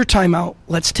them use their timeout.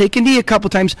 Let's take a knee a couple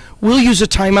times. We'll use a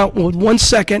timeout with 1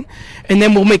 second, and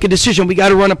then we'll make a decision. We got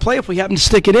to run a play. If we happen to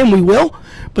stick it in, we will.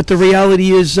 But the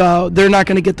reality is they're not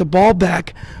going to get the ball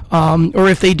back, or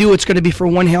if they do, it's going to be for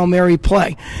one Hail Mary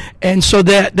play. And so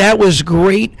that was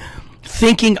great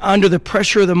thinking under the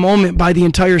pressure of the moment by the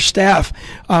entire staff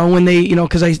when they,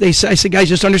 because I said, guys,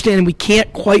 just understand we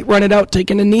can't quite run it out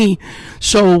taking a knee.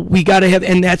 So we got to have,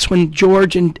 and that's when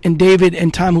George and David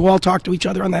and Tom, who all talked to each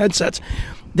other on the headsets,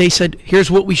 they said, here's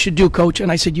what we should do, coach.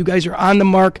 And I said, you guys are on the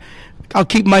mark. I'll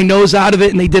keep my nose out of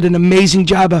it. And they did an amazing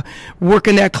job of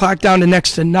working that clock down to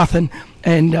next to nothing.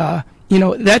 And,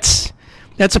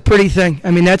 that's a pretty thing. I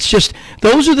mean,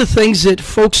 those are the things that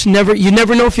folks you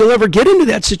never know if you'll ever get into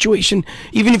that situation,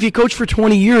 even if you coach for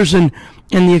 20 years and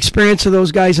the experience of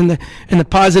those guys and the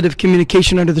positive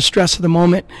communication under the stress of the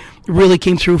moment really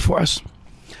came through for us.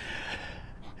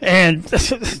 And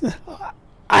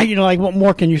what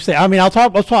more can you say? I mean, I'll talk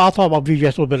about VVS a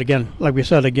little bit again. Like we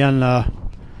said again, the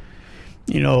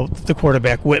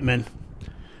quarterback Whitman.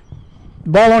 The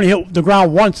ball only hit the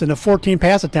ground once in the 14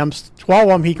 pass attempts. 12 of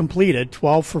them he completed.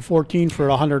 12 for 14 for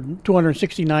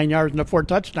 269 yards and a 4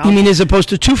 touchdowns. You mean as opposed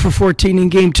to 2 for 14 in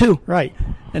game 2? Right.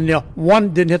 And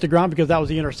one didn't hit the ground because that was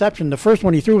the interception. The first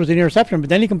one he threw was the interception, but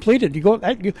then he completed.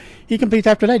 He completes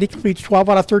after that. He completes 12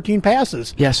 out of 13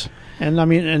 passes. Yes.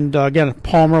 And again,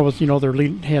 Palmer was their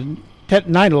lead, had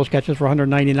 9 of those catches for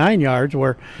 199 yards.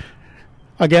 Where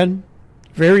again,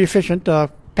 very efficient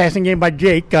passing game by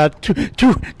Jake.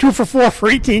 Two for 4 for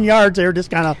 18 yards there, just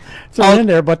kind of thrown in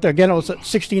there. But again, it was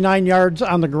 69 yards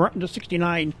on the ground,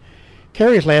 69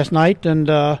 carries last night. And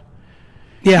how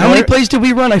many plays did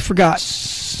we run? I forgot.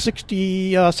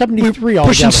 73 altogether.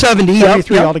 Pushing 70.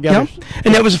 73 altogether. Yep.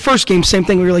 And that was the first game. Same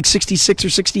thing. We were like 66 or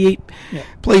 68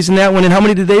 plays in that one. And how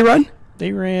many did they run?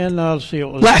 They ran, let's see, it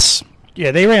was less.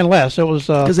 Yeah, they ran less. It was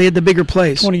because they had the bigger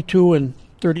plays. 22 and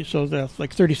 30, so that's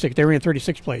like 36. They ran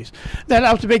 36 plays.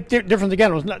 That was a big difference.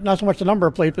 Again, it was not so much the number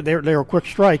of plays, but they were quick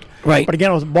strike. Right. But again,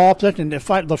 it was ball possession. The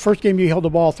first game you held the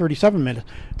ball 37 minutes.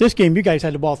 This game you guys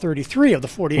had the ball 33 of the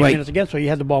 48 minutes again, so you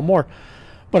had the ball more.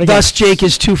 But again, thus, Jake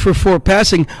is 2 for 4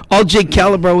 passing. All Jake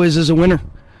Calabro is a winner.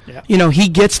 Yeah. You know, he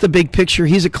gets the big picture.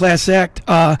 He's a class act.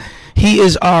 He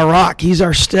is our rock. He's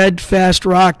our steadfast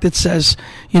rock that says,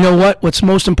 you know what? What's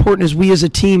most important is we as a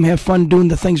team have fun doing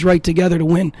the things right together to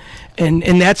win. And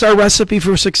that's our recipe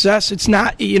for success. It's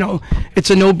not, it's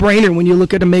a no-brainer when you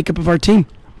look at the makeup of our team.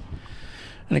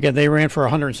 And again, they ran for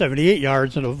 178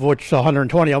 yards, and of which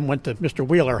 120 of them went to Mr.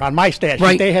 Wheeler. On my stat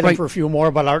sheet, they had him for a few more,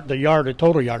 but the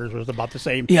total yardage was about the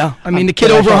same. Yeah, I mean, the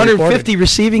kid over 150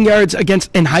 receiving yards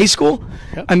in high school.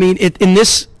 Yep. I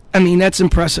mean, that's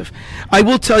impressive. I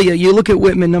will tell you, you look at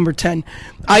Whitman, number 10.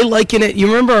 I liken it. You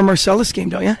remember our Marcellus game,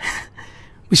 don't you?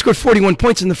 We scored 41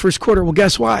 points in the first quarter. Well,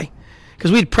 guess why?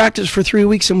 Because we had practiced for 3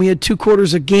 weeks, and we had 2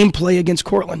 quarters of gameplay against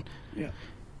Cortland.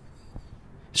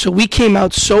 So we came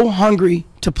out so hungry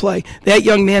to play. That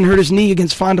young man hurt his knee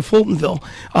against Fonda Fultonville.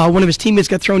 One of his teammates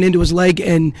got thrown into his leg,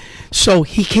 and so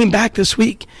he came back this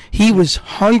week. He was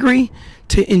hungry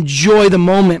to enjoy the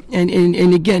moment.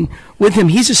 And again, with him,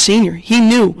 he's a senior. He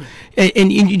knew.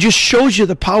 And it just shows you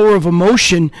the power of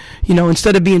emotion,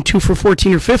 instead of being 2 for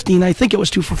 14 or 15. I think it was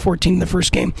 2 for 14 in the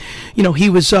first game. He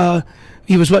was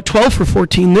 12 for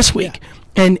 14 this week.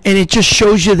 Yeah. And it just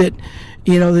shows you that,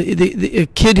 the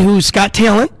kid who's got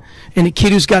talent and a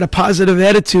kid who's got a positive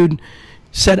attitude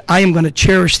said, I am going to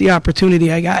cherish the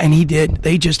opportunity I got, and he did.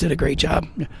 They just did a great job.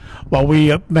 Well,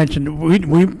 we mentioned,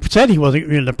 we said he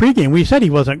wasn't, in the pregame, we said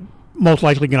he wasn't most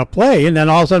likely going to play, and then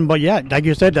all of a sudden, but yeah, like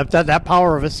you said, that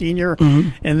power of a senior,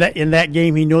 in that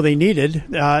game he knew they needed,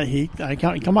 he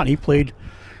played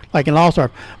like an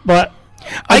all-star. But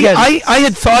again, I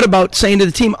had thought about saying to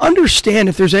the team, understand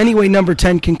if there's any way number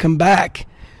 10 can come back,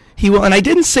 he will. And I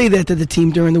didn't say that to the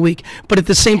team during the week, but at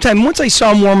the same time, once I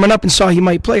saw him warming up and saw he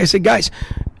might play, I said, guys,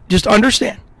 just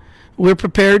understand, we're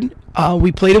prepared.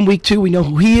 We played him week 2. We know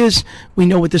who he is. We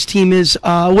know what this team is.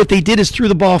 What they did is threw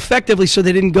the ball effectively, so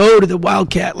they didn't go to the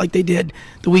Wildcat like they did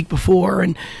the week before.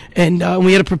 And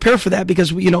we had to prepare for that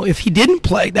because, if he didn't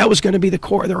play, that was going to be the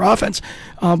core of their offense.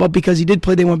 But because he did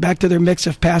play, they went back to their mix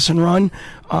of pass and run.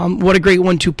 What a great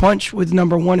 1-2 punch with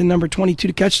number 1 and number 22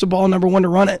 to catch the ball, number 1 to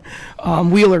run it.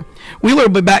 Wheeler will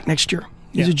be back next year.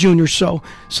 He's a junior, so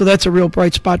that's a real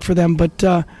bright spot for them. But,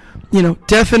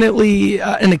 definitely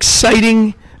an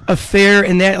exciting affair,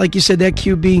 and that, like you said, that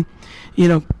QB,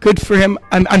 good for him.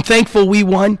 I'm thankful we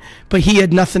won, but he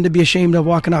had nothing to be ashamed of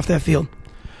walking off that field.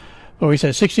 Well, we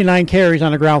said 69 carries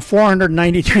on the ground,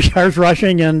 492 yards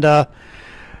rushing, and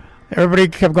everybody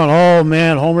kept going, oh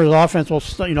man, Homer's offense will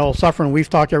suffer. And we've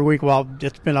talked every week, well,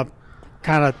 it's been a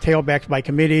kind of tailbacks by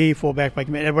committee, fullback by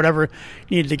committee, whatever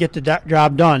needed to get the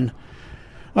job done.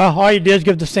 Well, all he did is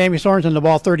give the Sammy Sorensen the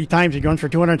ball 30 times. He runs for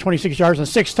 226 yards and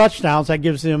 6 touchdowns. That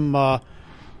gives him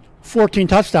 14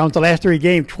 touchdowns the last 3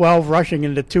 games, 12 rushing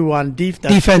and the 2 on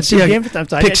defense.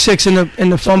 Pick 6 in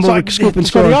the fumble with scoop and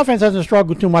score. So the offense hasn't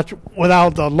struggled too much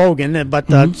without Logan, but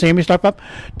Sammy stepped up.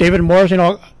 David Morris,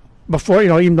 before,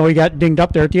 even though he got dinged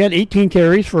up there at the end, 18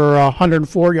 carries for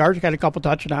 104 yards, got a couple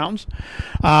touchdowns.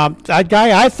 That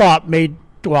guy I thought made,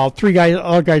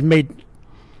 other guys made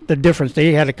the difference.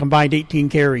 They had a combined 18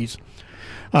 carries.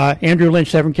 Andrew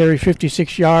Lynch, 7 carries,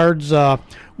 56 yards.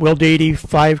 Will Dady,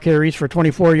 5 carries for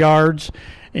 24 yards.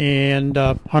 And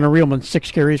Hunter Reelman,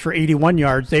 6 carries for 81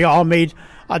 yards. They all made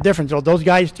a difference. So those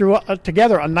guys threw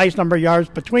together a nice number of yards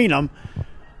between them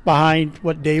behind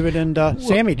what David and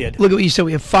Sammy did. Look at what you said.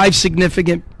 We have 5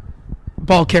 significant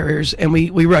ball carriers, and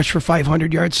we rushed for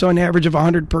 500 yards, so an average of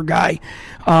 100 per guy.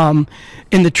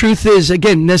 And the truth is,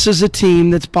 again, this is a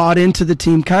team that's bought into the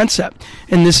team concept.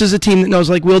 And this is a team that knows,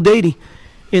 like Will Dady,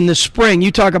 in the spring,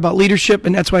 you talk about leadership,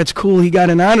 and that's why it's cool he got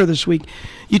an honor this week.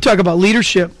 You talk about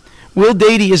leadership. Will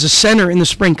Dady is a center in the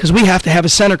spring because we have to have a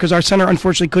center because our center,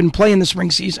 unfortunately, couldn't play in the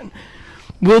spring season.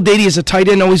 Will Dady is a tight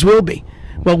end, always will be.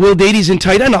 Well, Will Dady's in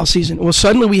tight end all season. Well,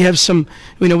 suddenly we have some,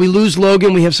 we lose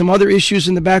Logan. We have some other issues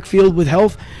in the backfield with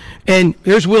health. And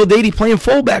here's Will Dady playing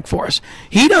fullback for us.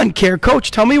 He doesn't care.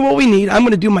 Coach, tell me what we need. I'm going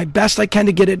to do my best I can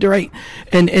to get it right.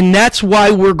 And that's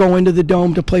why we're going to the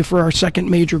Dome to play for our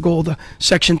second major goal, the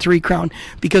Section 3 crown,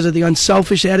 because of the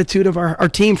unselfish attitude of our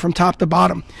team from top to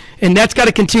bottom. And that's got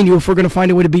to continue if we're going to find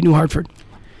a way to beat New Hartford.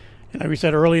 Like we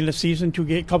said early in the season,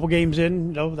 couple games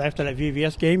in, after that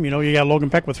VVS game, you got Logan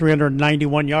Peck with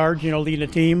 391 yards, leading the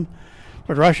team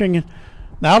with rushing.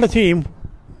 Now the team,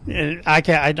 and I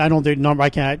don't think number.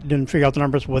 Didn't figure out the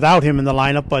numbers without him in the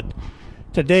lineup, but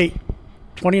to date,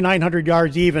 2,900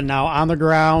 yards even now on the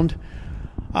ground.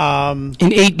 In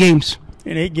 8 games.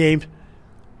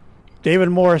 David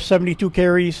Morris, 72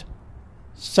 carries,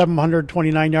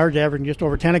 729 yards, averaging just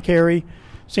over 10 a carry.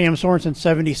 Sam Sorensen,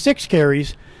 76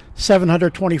 carries,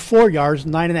 724 yards,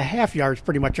 9.5 yards,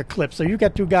 pretty much a clip. So you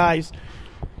got two guys,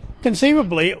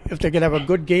 conceivably, if they could have a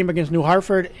good game against New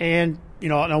Hartford and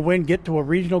a win, get to a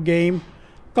regional game,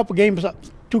 a couple games,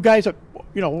 two guys that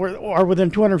are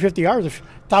within 250 yards of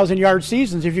 1,000-yard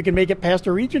seasons. If you can make it past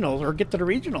the regionals or get to the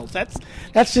regionals,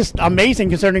 that's just amazing.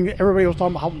 Considering everybody was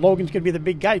talking about how Logan's going to be the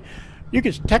big guy. You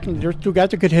could technically, there's two guys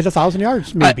that could hit 1,000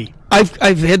 yards, maybe.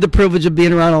 I've had the privilege of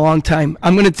being around a long time.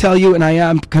 I'm going to tell you, and I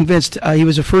am convinced, he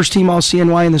was a first-team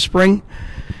All-CNY in the spring.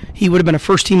 He would have been a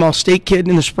first-team All-State kid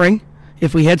in the spring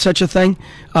if we had such a thing.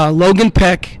 Logan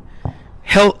Peck,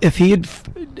 if he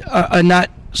had not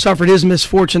suffered his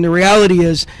misfortune, the reality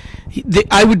is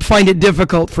I would find it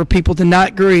difficult for people to not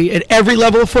agree at every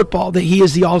level of football that he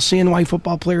is the All-CNY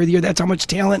football player of the year. That's how much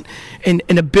talent and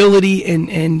ability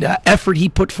and effort he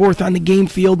put forth on the game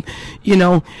field,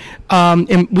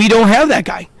 and we don't have that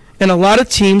guy. And a lot of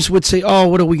teams would say, oh,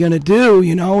 what are we going to do,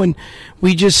 and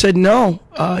we just said no,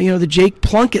 the Jake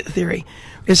Plunkett theory.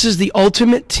 This is the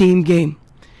ultimate team game.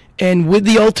 And with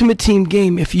the ultimate team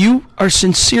game, if you are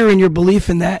sincere in your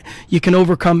belief in that, you can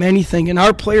overcome anything. And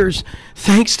our players,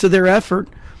 thanks to their effort,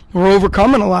 we're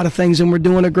overcoming a lot of things, and we're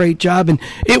doing a great job. And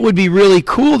it would be really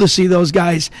cool to see those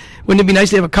guys. Wouldn't it be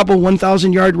nice to have a couple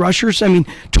 1,000-yard rushers? I mean,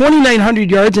 2,900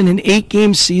 yards in an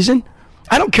 8-game season?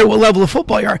 I don't care what level of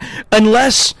football you are,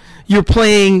 unless you're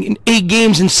playing 8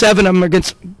 games and 7 of them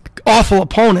against awful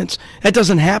opponents. That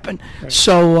doesn't happen. Right.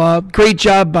 So great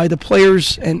job by the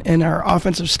players and our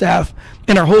offensive staff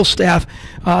and our whole staff.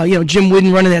 Jim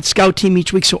Whidden running that scout team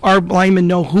each week so our linemen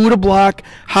know who to block,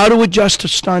 how to adjust to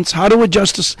stunts, how to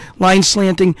adjust to line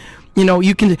slanting.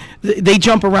 They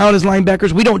jump around as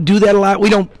linebackers. We don't do that a lot. We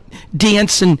don't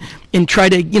dance and try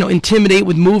to intimidate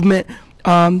with movement.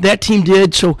 That team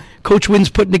did. So Coach Whidden's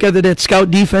putting together that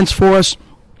scout defense for us.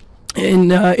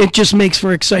 And it just makes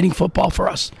for exciting football for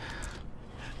us.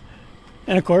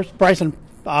 And of course, Bryce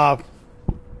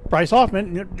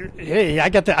Hoffman. Hey, I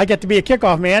get to be a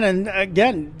kickoff man, and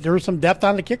again, there was some depth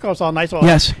on the kickoffs all night. So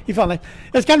yes, he felt like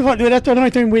it's kind of fun. That's the only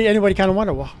thing anybody kind of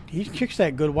wonder. Well, he kicks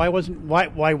that good. Why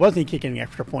wasn't he kicking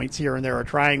extra points here and there or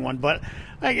trying one? But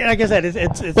like I said,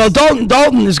 it's well,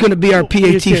 Dalton is going to be our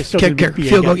PAT kicker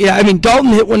field goal. Yeah, I mean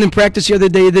Dalton hit one in practice the other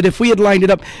day that if we had lined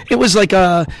it up, it was like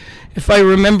if I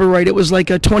remember right, it was like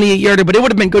a 28-yarder, but it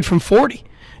would have been good from 40.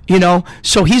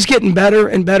 So he's getting better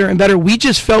and better and better. We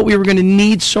just felt we were going to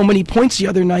need so many points the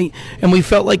other night, and we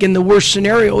felt like in the worst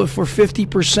scenario, if we're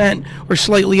 50% or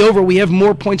slightly over, we have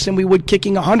more points than we would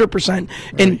kicking 100%. Right.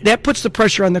 And that puts the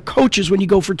pressure on the coaches when you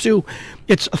go for 2.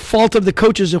 It's a fault of the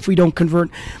coaches if we don't convert.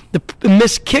 The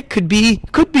missed kick could be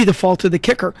the fault of the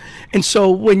kicker. And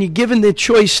so when you're given the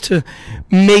choice to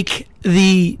make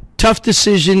the tough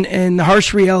decision and the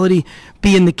harsh reality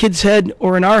be in the kid's head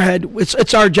or in our head,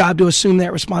 it's our job to assume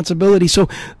that responsibility. So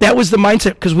that was the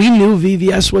mindset, because we knew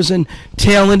VVS was a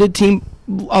talented team,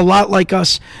 a lot like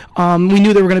us. We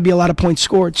knew there were going to be a lot of points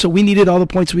scored, so we needed all the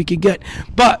points we could get.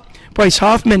 But Bryce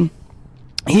Hoffman,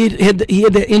 he had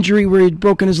that injury where he'd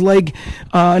broken his leg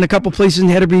in a couple places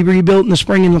and had to be rebuilt in the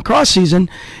spring and lacrosse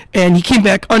season, and he came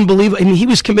back unbelievable. I mean, he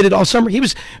was committed all summer. He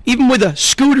was, even with a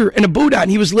scooter and a boot on,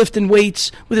 he was lifting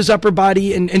weights with his upper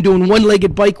body and doing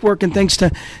one-legged bike work and things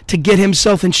to get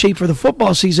himself in shape for the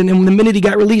football season. And the minute he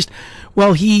got released,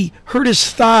 well, he hurt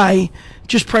his thigh.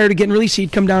 Just prior to getting released,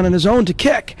 he'd come down on his own to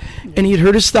kick, and he'd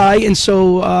hurt his thigh. And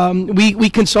so we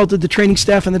consulted the training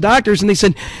staff and the doctors, and they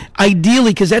said,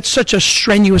 ideally, because that's such a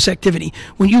strenuous activity,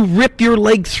 when you rip your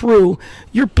leg through,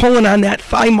 you're pulling on that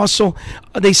thigh muscle.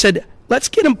 They said, let's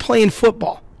get him playing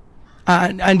football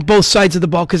on both sides of the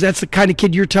ball, because that's the kind of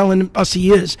kid you're telling us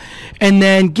he is. And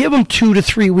then give him 2 to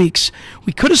 3 weeks.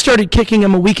 We could have started kicking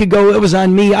him a week ago. It was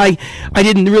on me. I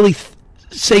didn't really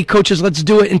say, coaches, let's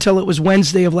do it until it was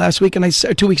Wednesday of last week, and I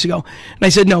said 2 weeks ago, and I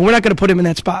said, no, we're not going to put him in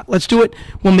that spot. Let's do it.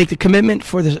 We'll make the commitment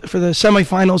for the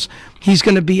semifinals. He's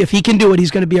going to be, if he can do it,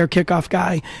 he's going to be our kickoff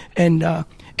guy, and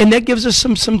that gives us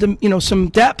some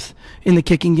depth in the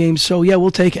kicking game. So yeah,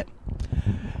 we'll take it.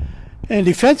 And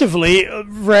defensively,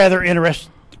 rather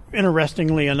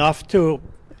interestingly enough too,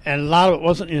 and a lot of it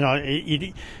wasn't, we've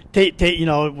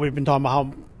been talking about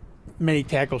how many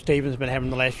tackles Taven's been having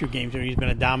the last few games. He's been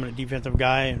a dominant defensive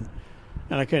guy, and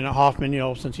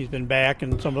Hoffman, since he's been back,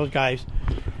 and some of those guys.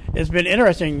 It's been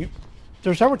interesting.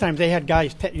 There's several times they had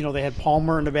guys, they had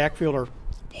Palmer in the backfield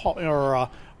or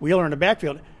Wheeler in the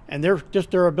backfield, and their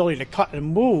ability to cut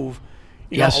and move,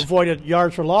 avoided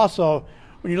yards for loss. So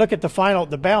when you look at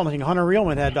the balancing, Hunter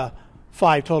Reelman had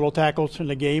 5 total tackles in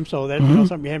the game, so that's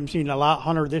something we haven't seen a lot.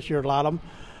 Hunter this year, a lot of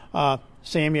them.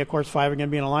 Sammy, of course, 5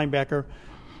 again being a linebacker.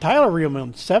 Tyler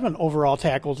Reelman, 7 overall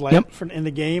tackles in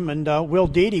the game, and Will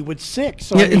Deedy with 6.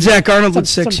 So, and Zach Arnold with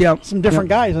 6. Some different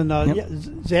guys, and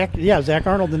Zach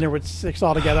Arnold in there with 6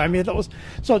 altogether. I mean, it was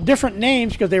so different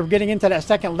names because they were getting into that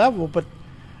second level, but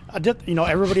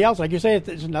everybody else, like you say,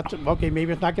 it's not okay.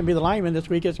 Maybe it's not going to be the linemen this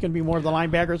week. It's going to be more of the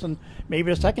linebackers and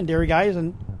maybe the secondary guys,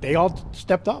 and they all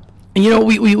stepped up. And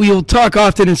we'll talk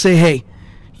often and say, hey,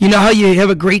 you know how you have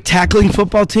a great tackling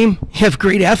football team? You have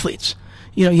great athletes.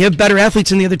 You have better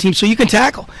athletes than the other team, so you can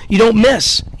tackle. You don't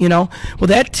miss, Well,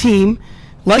 that team,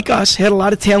 like us, had a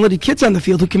lot of talented kids on the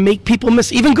field who can make people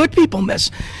miss, even good people miss.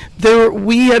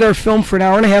 We had our film for an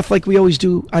hour and a half like we always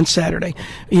do on Saturday.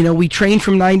 We train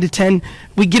from 9 to 10.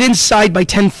 We get inside by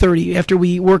 10:30 after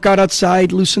we work out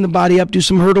outside, loosen the body up, do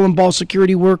some hurdle and ball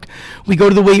security work. We go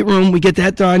to the weight room. We get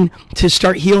that done to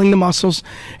start healing the muscles.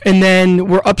 And then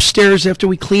we're upstairs after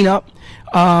we clean up.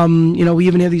 We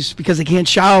even have these, because they can't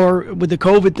shower with the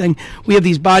COVID thing, we have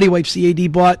these body wipes the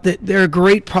AD bought. That they're a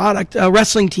great product.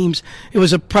 Wrestling teams, it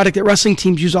was a product that wrestling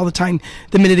teams use all the time.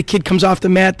 The minute a kid comes off the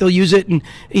mat, they'll use it, and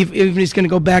even he's going to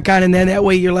go back on, and then that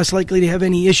way you're less likely to have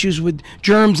any issues with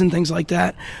germs and things like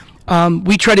that.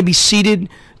 We try to be seated,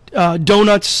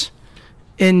 donuts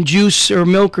and juice or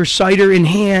milk or cider in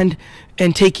hand,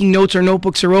 and taking notes. Our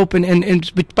notebooks are open,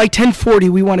 and by 10:40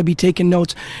 we want to be taking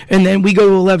notes, and then we go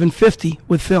to 11:50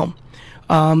 with film,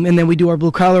 and then we do our blue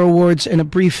collar awards and a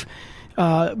brief,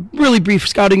 really brief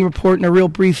scouting report and a real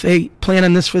brief plan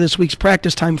on this for this week's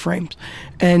practice time frames,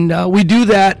 and we do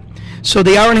that. So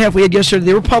the hour and a half we had yesterday,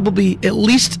 there were probably at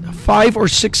least 5 or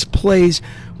 6 plays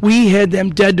we had them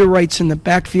dead to rights in the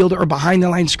backfield or behind the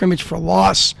line of scrimmage for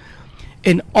loss,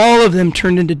 and all of them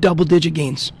turned into double-digit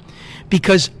gains.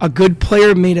 Because a good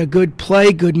player made a good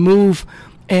play, good move,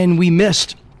 and we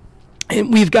missed.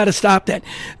 And we've got to stop that.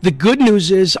 The good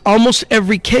news is almost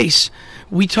every case,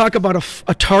 we talk about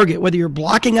a target, whether you're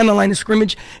blocking on the line of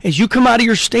scrimmage, as you come out of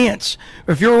your stance,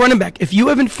 or if you're a running back, if you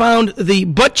haven't found the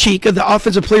butt cheek of the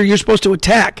offensive player you're supposed to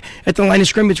attack at the line of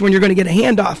scrimmage when you're going to get a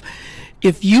handoff,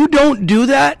 if you don't do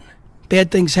that,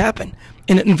 bad things happen.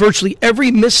 And in virtually every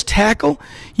missed tackle,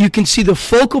 you can see the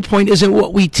focal point isn't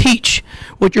what we teach.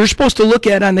 What you're supposed to look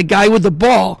at on the guy with the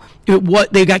ball,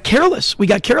 what they got careless. We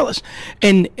got careless.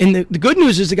 And the good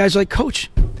news is the guy's like, Coach,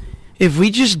 if we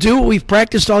just do what we've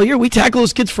practiced all year, we tackle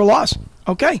those kids for loss.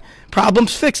 Okay,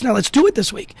 problem's fixed. Now let's do it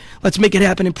this week. Let's make it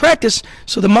happen in practice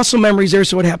so the muscle memory's there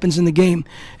so it happens in the game.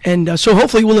 And so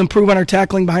hopefully we'll improve on our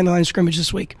tackling behind the line of scrimmage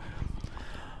this week.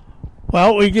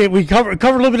 Well, we covered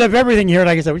a little bit of everything here.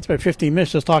 Like I said, we spent 15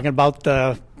 minutes just talking about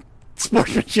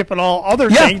sportsmanship and all other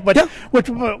things. But like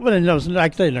I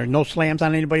said, there are no slams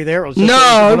on anybody there. It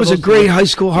was a great high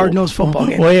school hard-nosed football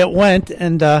game. The way it went,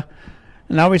 and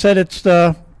now we said it's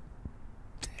the.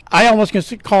 I almost can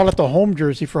call it the home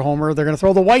jersey for Homer. They're going to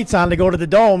throw the whites on to go to the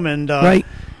Dome, and right.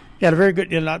 He had a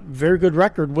very good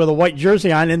record with a white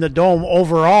jersey on in the Dome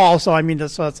overall. So I mean,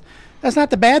 that's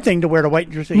not the bad thing to wear the white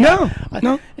jersey. No.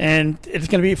 And it's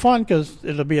going to be fun because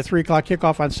it'll be a 3:00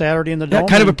 kickoff on Saturday in the Dome.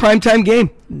 Kind of a primetime game.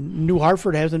 New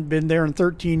Hartford hasn't been there in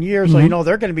 13 years, so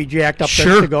they're going to be jacked up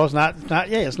there to go. It's not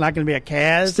going to be a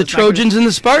Caz. It's the Trojans and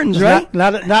the Spartans, right?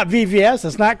 Not VVS.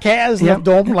 It's not Caz. The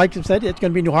Dome, like you said, it's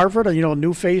going to be New Hartford, a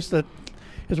new face that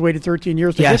has waited 13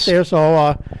 years to get there.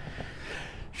 So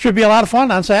should be a lot of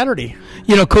fun on Saturday.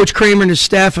 Coach Kramer and his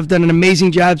staff have done an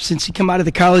amazing job since he come out of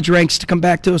the college ranks to come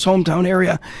back to his hometown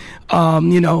area.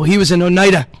 He was an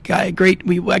Oneida guy. Great.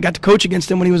 I got to coach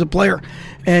against him when he was a player.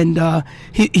 And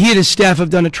he and his staff have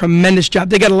done a tremendous job.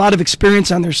 They got a lot of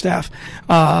experience on their staff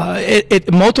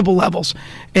at multiple levels.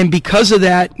 And because of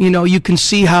that, you can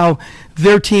see how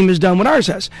their team has done what ours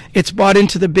has. It's bought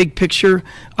into the big picture.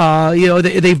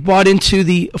 They've bought into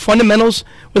the fundamentals.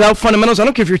 Without fundamentals, I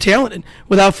don't care if you're talented.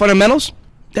 Without fundamentals,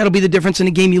 that'll be the difference in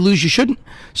a game. You lose, you shouldn't.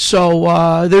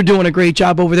 So they're doing a great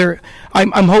job over there.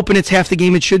 I'm hoping it's half the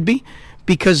game it should be,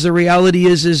 because the reality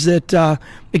is that,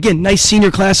 again, nice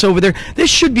senior class over there. This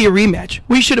should be a rematch.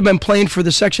 We should have been playing for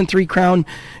the Section 3 crown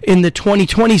in the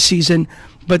 2020 season,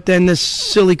 but then this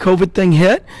silly COVID thing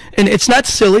hit. And it's not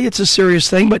silly, it's a serious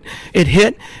thing, but it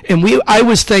hit. And I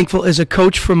was thankful as a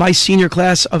coach for my senior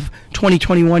class of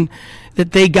 2021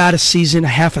 that they got a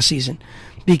half a season,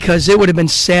 because it would have been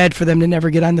sad for them to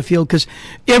never get on the field, because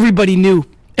everybody knew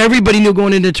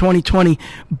going into 2020,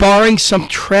 barring some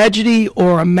tragedy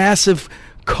or a massive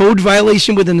code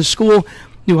violation within the school,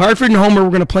 New Hartford and Homer were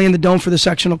going to play in the Dome for the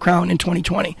sectional crown in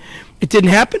 2020. It didn't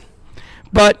happen,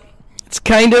 but it's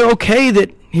kind of okay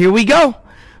that here we go.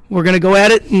 We're going to go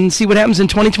at it and see what happens in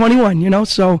 2021,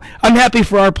 So I'm happy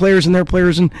for our players and their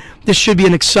players, and this should be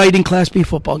an exciting Class B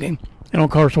football game. And, of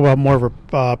course, we'll have more of a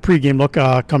pregame look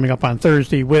coming up on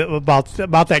Thursday about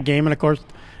that game, and, of course,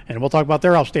 and we'll talk about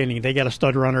their outstanding. They got a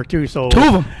stud runner too, so 2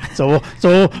 of them. So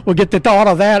we'll get to all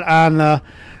of that on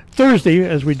Thursday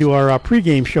as we do our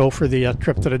pregame show for the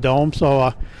trip to the Dome.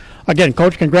 So again,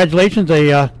 Coach, congratulations!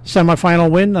 A semifinal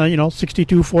win.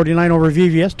 62-49 over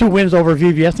VVS. 2 wins over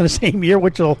VVS in the same year,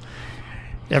 which will,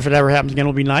 if it ever happens again,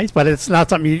 will be nice. But it's not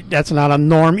something that's not a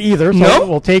norm either. So no.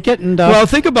 We'll take it. And well,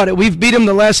 think about it. We've beat them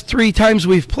the last 3 times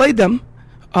we've played them.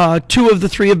 2 of the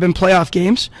 3 have been playoff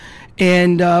games.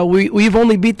 And we've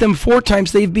only beat them 4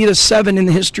 times. They've beat us 7 in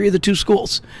the history of the 2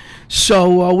 schools.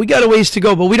 So we got a ways to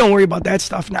go, but we don't worry about that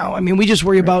stuff now. I mean, we just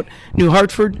worry about New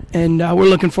Hartford, and we're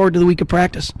looking forward to the week of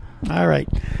practice. All right.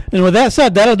 And with that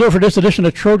said, that'll do it for this edition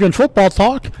of Trojan Football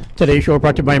Talk. Today's show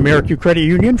brought to you by American Credit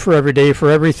Union, for every day, for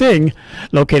everything.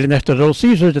 Located next to Little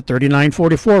Caesars at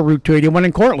 3944 Route 281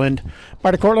 in Cortland.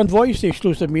 By the Cortland Voice, the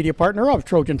exclusive media partner of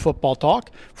Trojan Football Talk.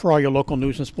 For all your local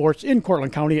news and sports in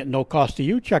Cortland County at no cost to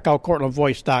you, check out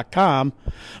CortlandVoice.com.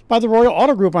 By the Royal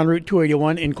Auto Group on Route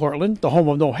 281 in Cortland, the home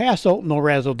of no hassle, no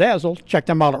razzle-dazzle. Check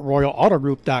them out at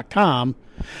RoyalAutoGroup.com.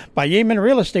 By Yeaman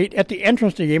Real Estate at the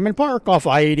entrance to Yeaman Park off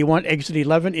I-81 exit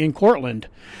 11 in Cortland.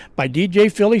 By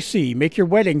DJ Philly C. Make your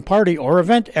wedding, party, or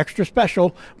event extra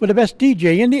special with the best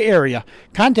DJ in the area.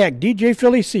 Contact DJ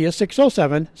Philly C at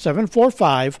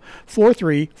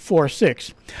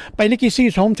 607-745-4346. By Nicky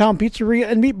C's Hometown Pizzeria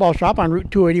and Meatball Shop on Route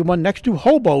 281 next to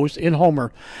Hobo's in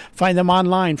Homer. Find them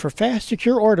online for fast,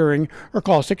 secure ordering or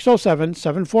call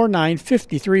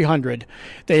 607-749-5300.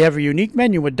 They have a unique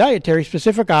menu with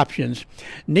dietary-specific options.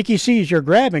 Nicky C's, your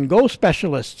grab-and-go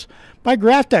specialists. By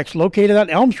Graftex, located on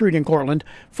Elm Street in Cortland.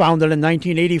 Founded in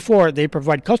 1984, they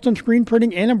provide custom screen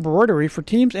printing and embroidery for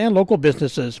teams and local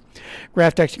businesses.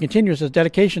 Graftex continues its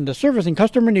dedication to servicing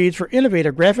customer needs for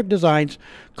innovative graphic designs,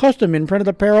 custom imprinted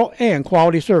apparel, and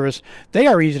quality service. They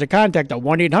are easy to contact at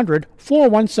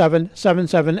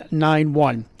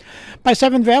 1-800-417-7791. By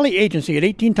Seven Valley Agency at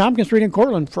 18 Tompkins Street in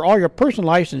Cortland for all your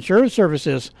personalized insurance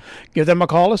services. Give them a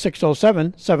call at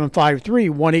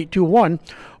 607-753-1821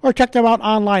 or check them out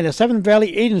online at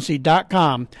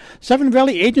sevenvalleyagency.com. Seven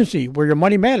Valley Agency, where your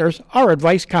money matters, our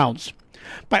advice counts.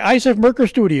 By Isaac Merker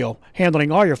Studio,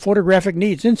 handling all your photographic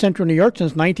needs in Central New York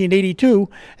since 1982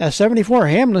 at 74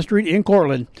 Hamlin Street in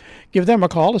Cortland. Give them a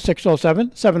call at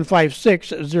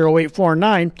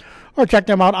 607-756-0849 or check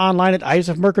them out online at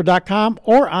isaacmerker.com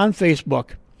or on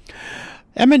Facebook.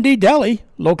 M&D Deli,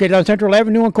 located on Central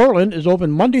Avenue in Cortland, is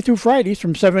open Monday through Fridays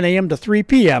from 7 a.m. to 3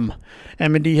 p.m.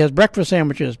 M&D has breakfast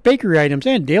sandwiches, bakery items,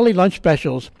 and daily lunch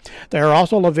specials. They are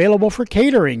also available for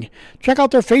catering. Check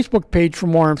out their Facebook page for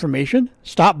more information.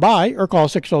 Stop by or call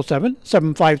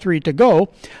 607-753-TO-GO.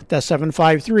 That's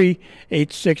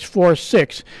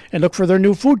 753-8646. And look for their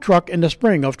new food truck in the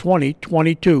spring of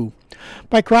 2022.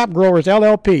 By Crop Growers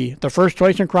LLP, the first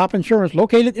choice in crop insurance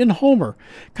located in Homer.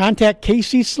 Contact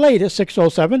Casey Slade at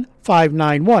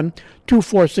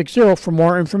 607-591-2460 for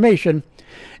more information.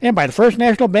 And by the First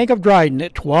National Bank of Dryden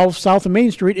at 12 South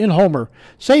Main Street in Homer.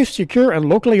 Safe, secure, and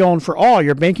locally owned for all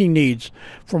your banking needs.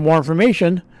 For more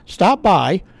information, stop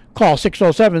by, call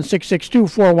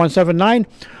 607-662-4179,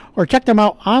 or check them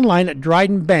out online at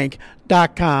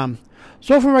drydenbank.com.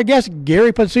 So from our guest,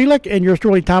 Gary Podsiedlik, and yours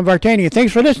truly, Tom Vartanian,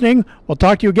 thanks for listening. We'll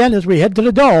talk to you again as we head to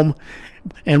the Dome,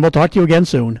 and we'll talk to you again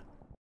soon.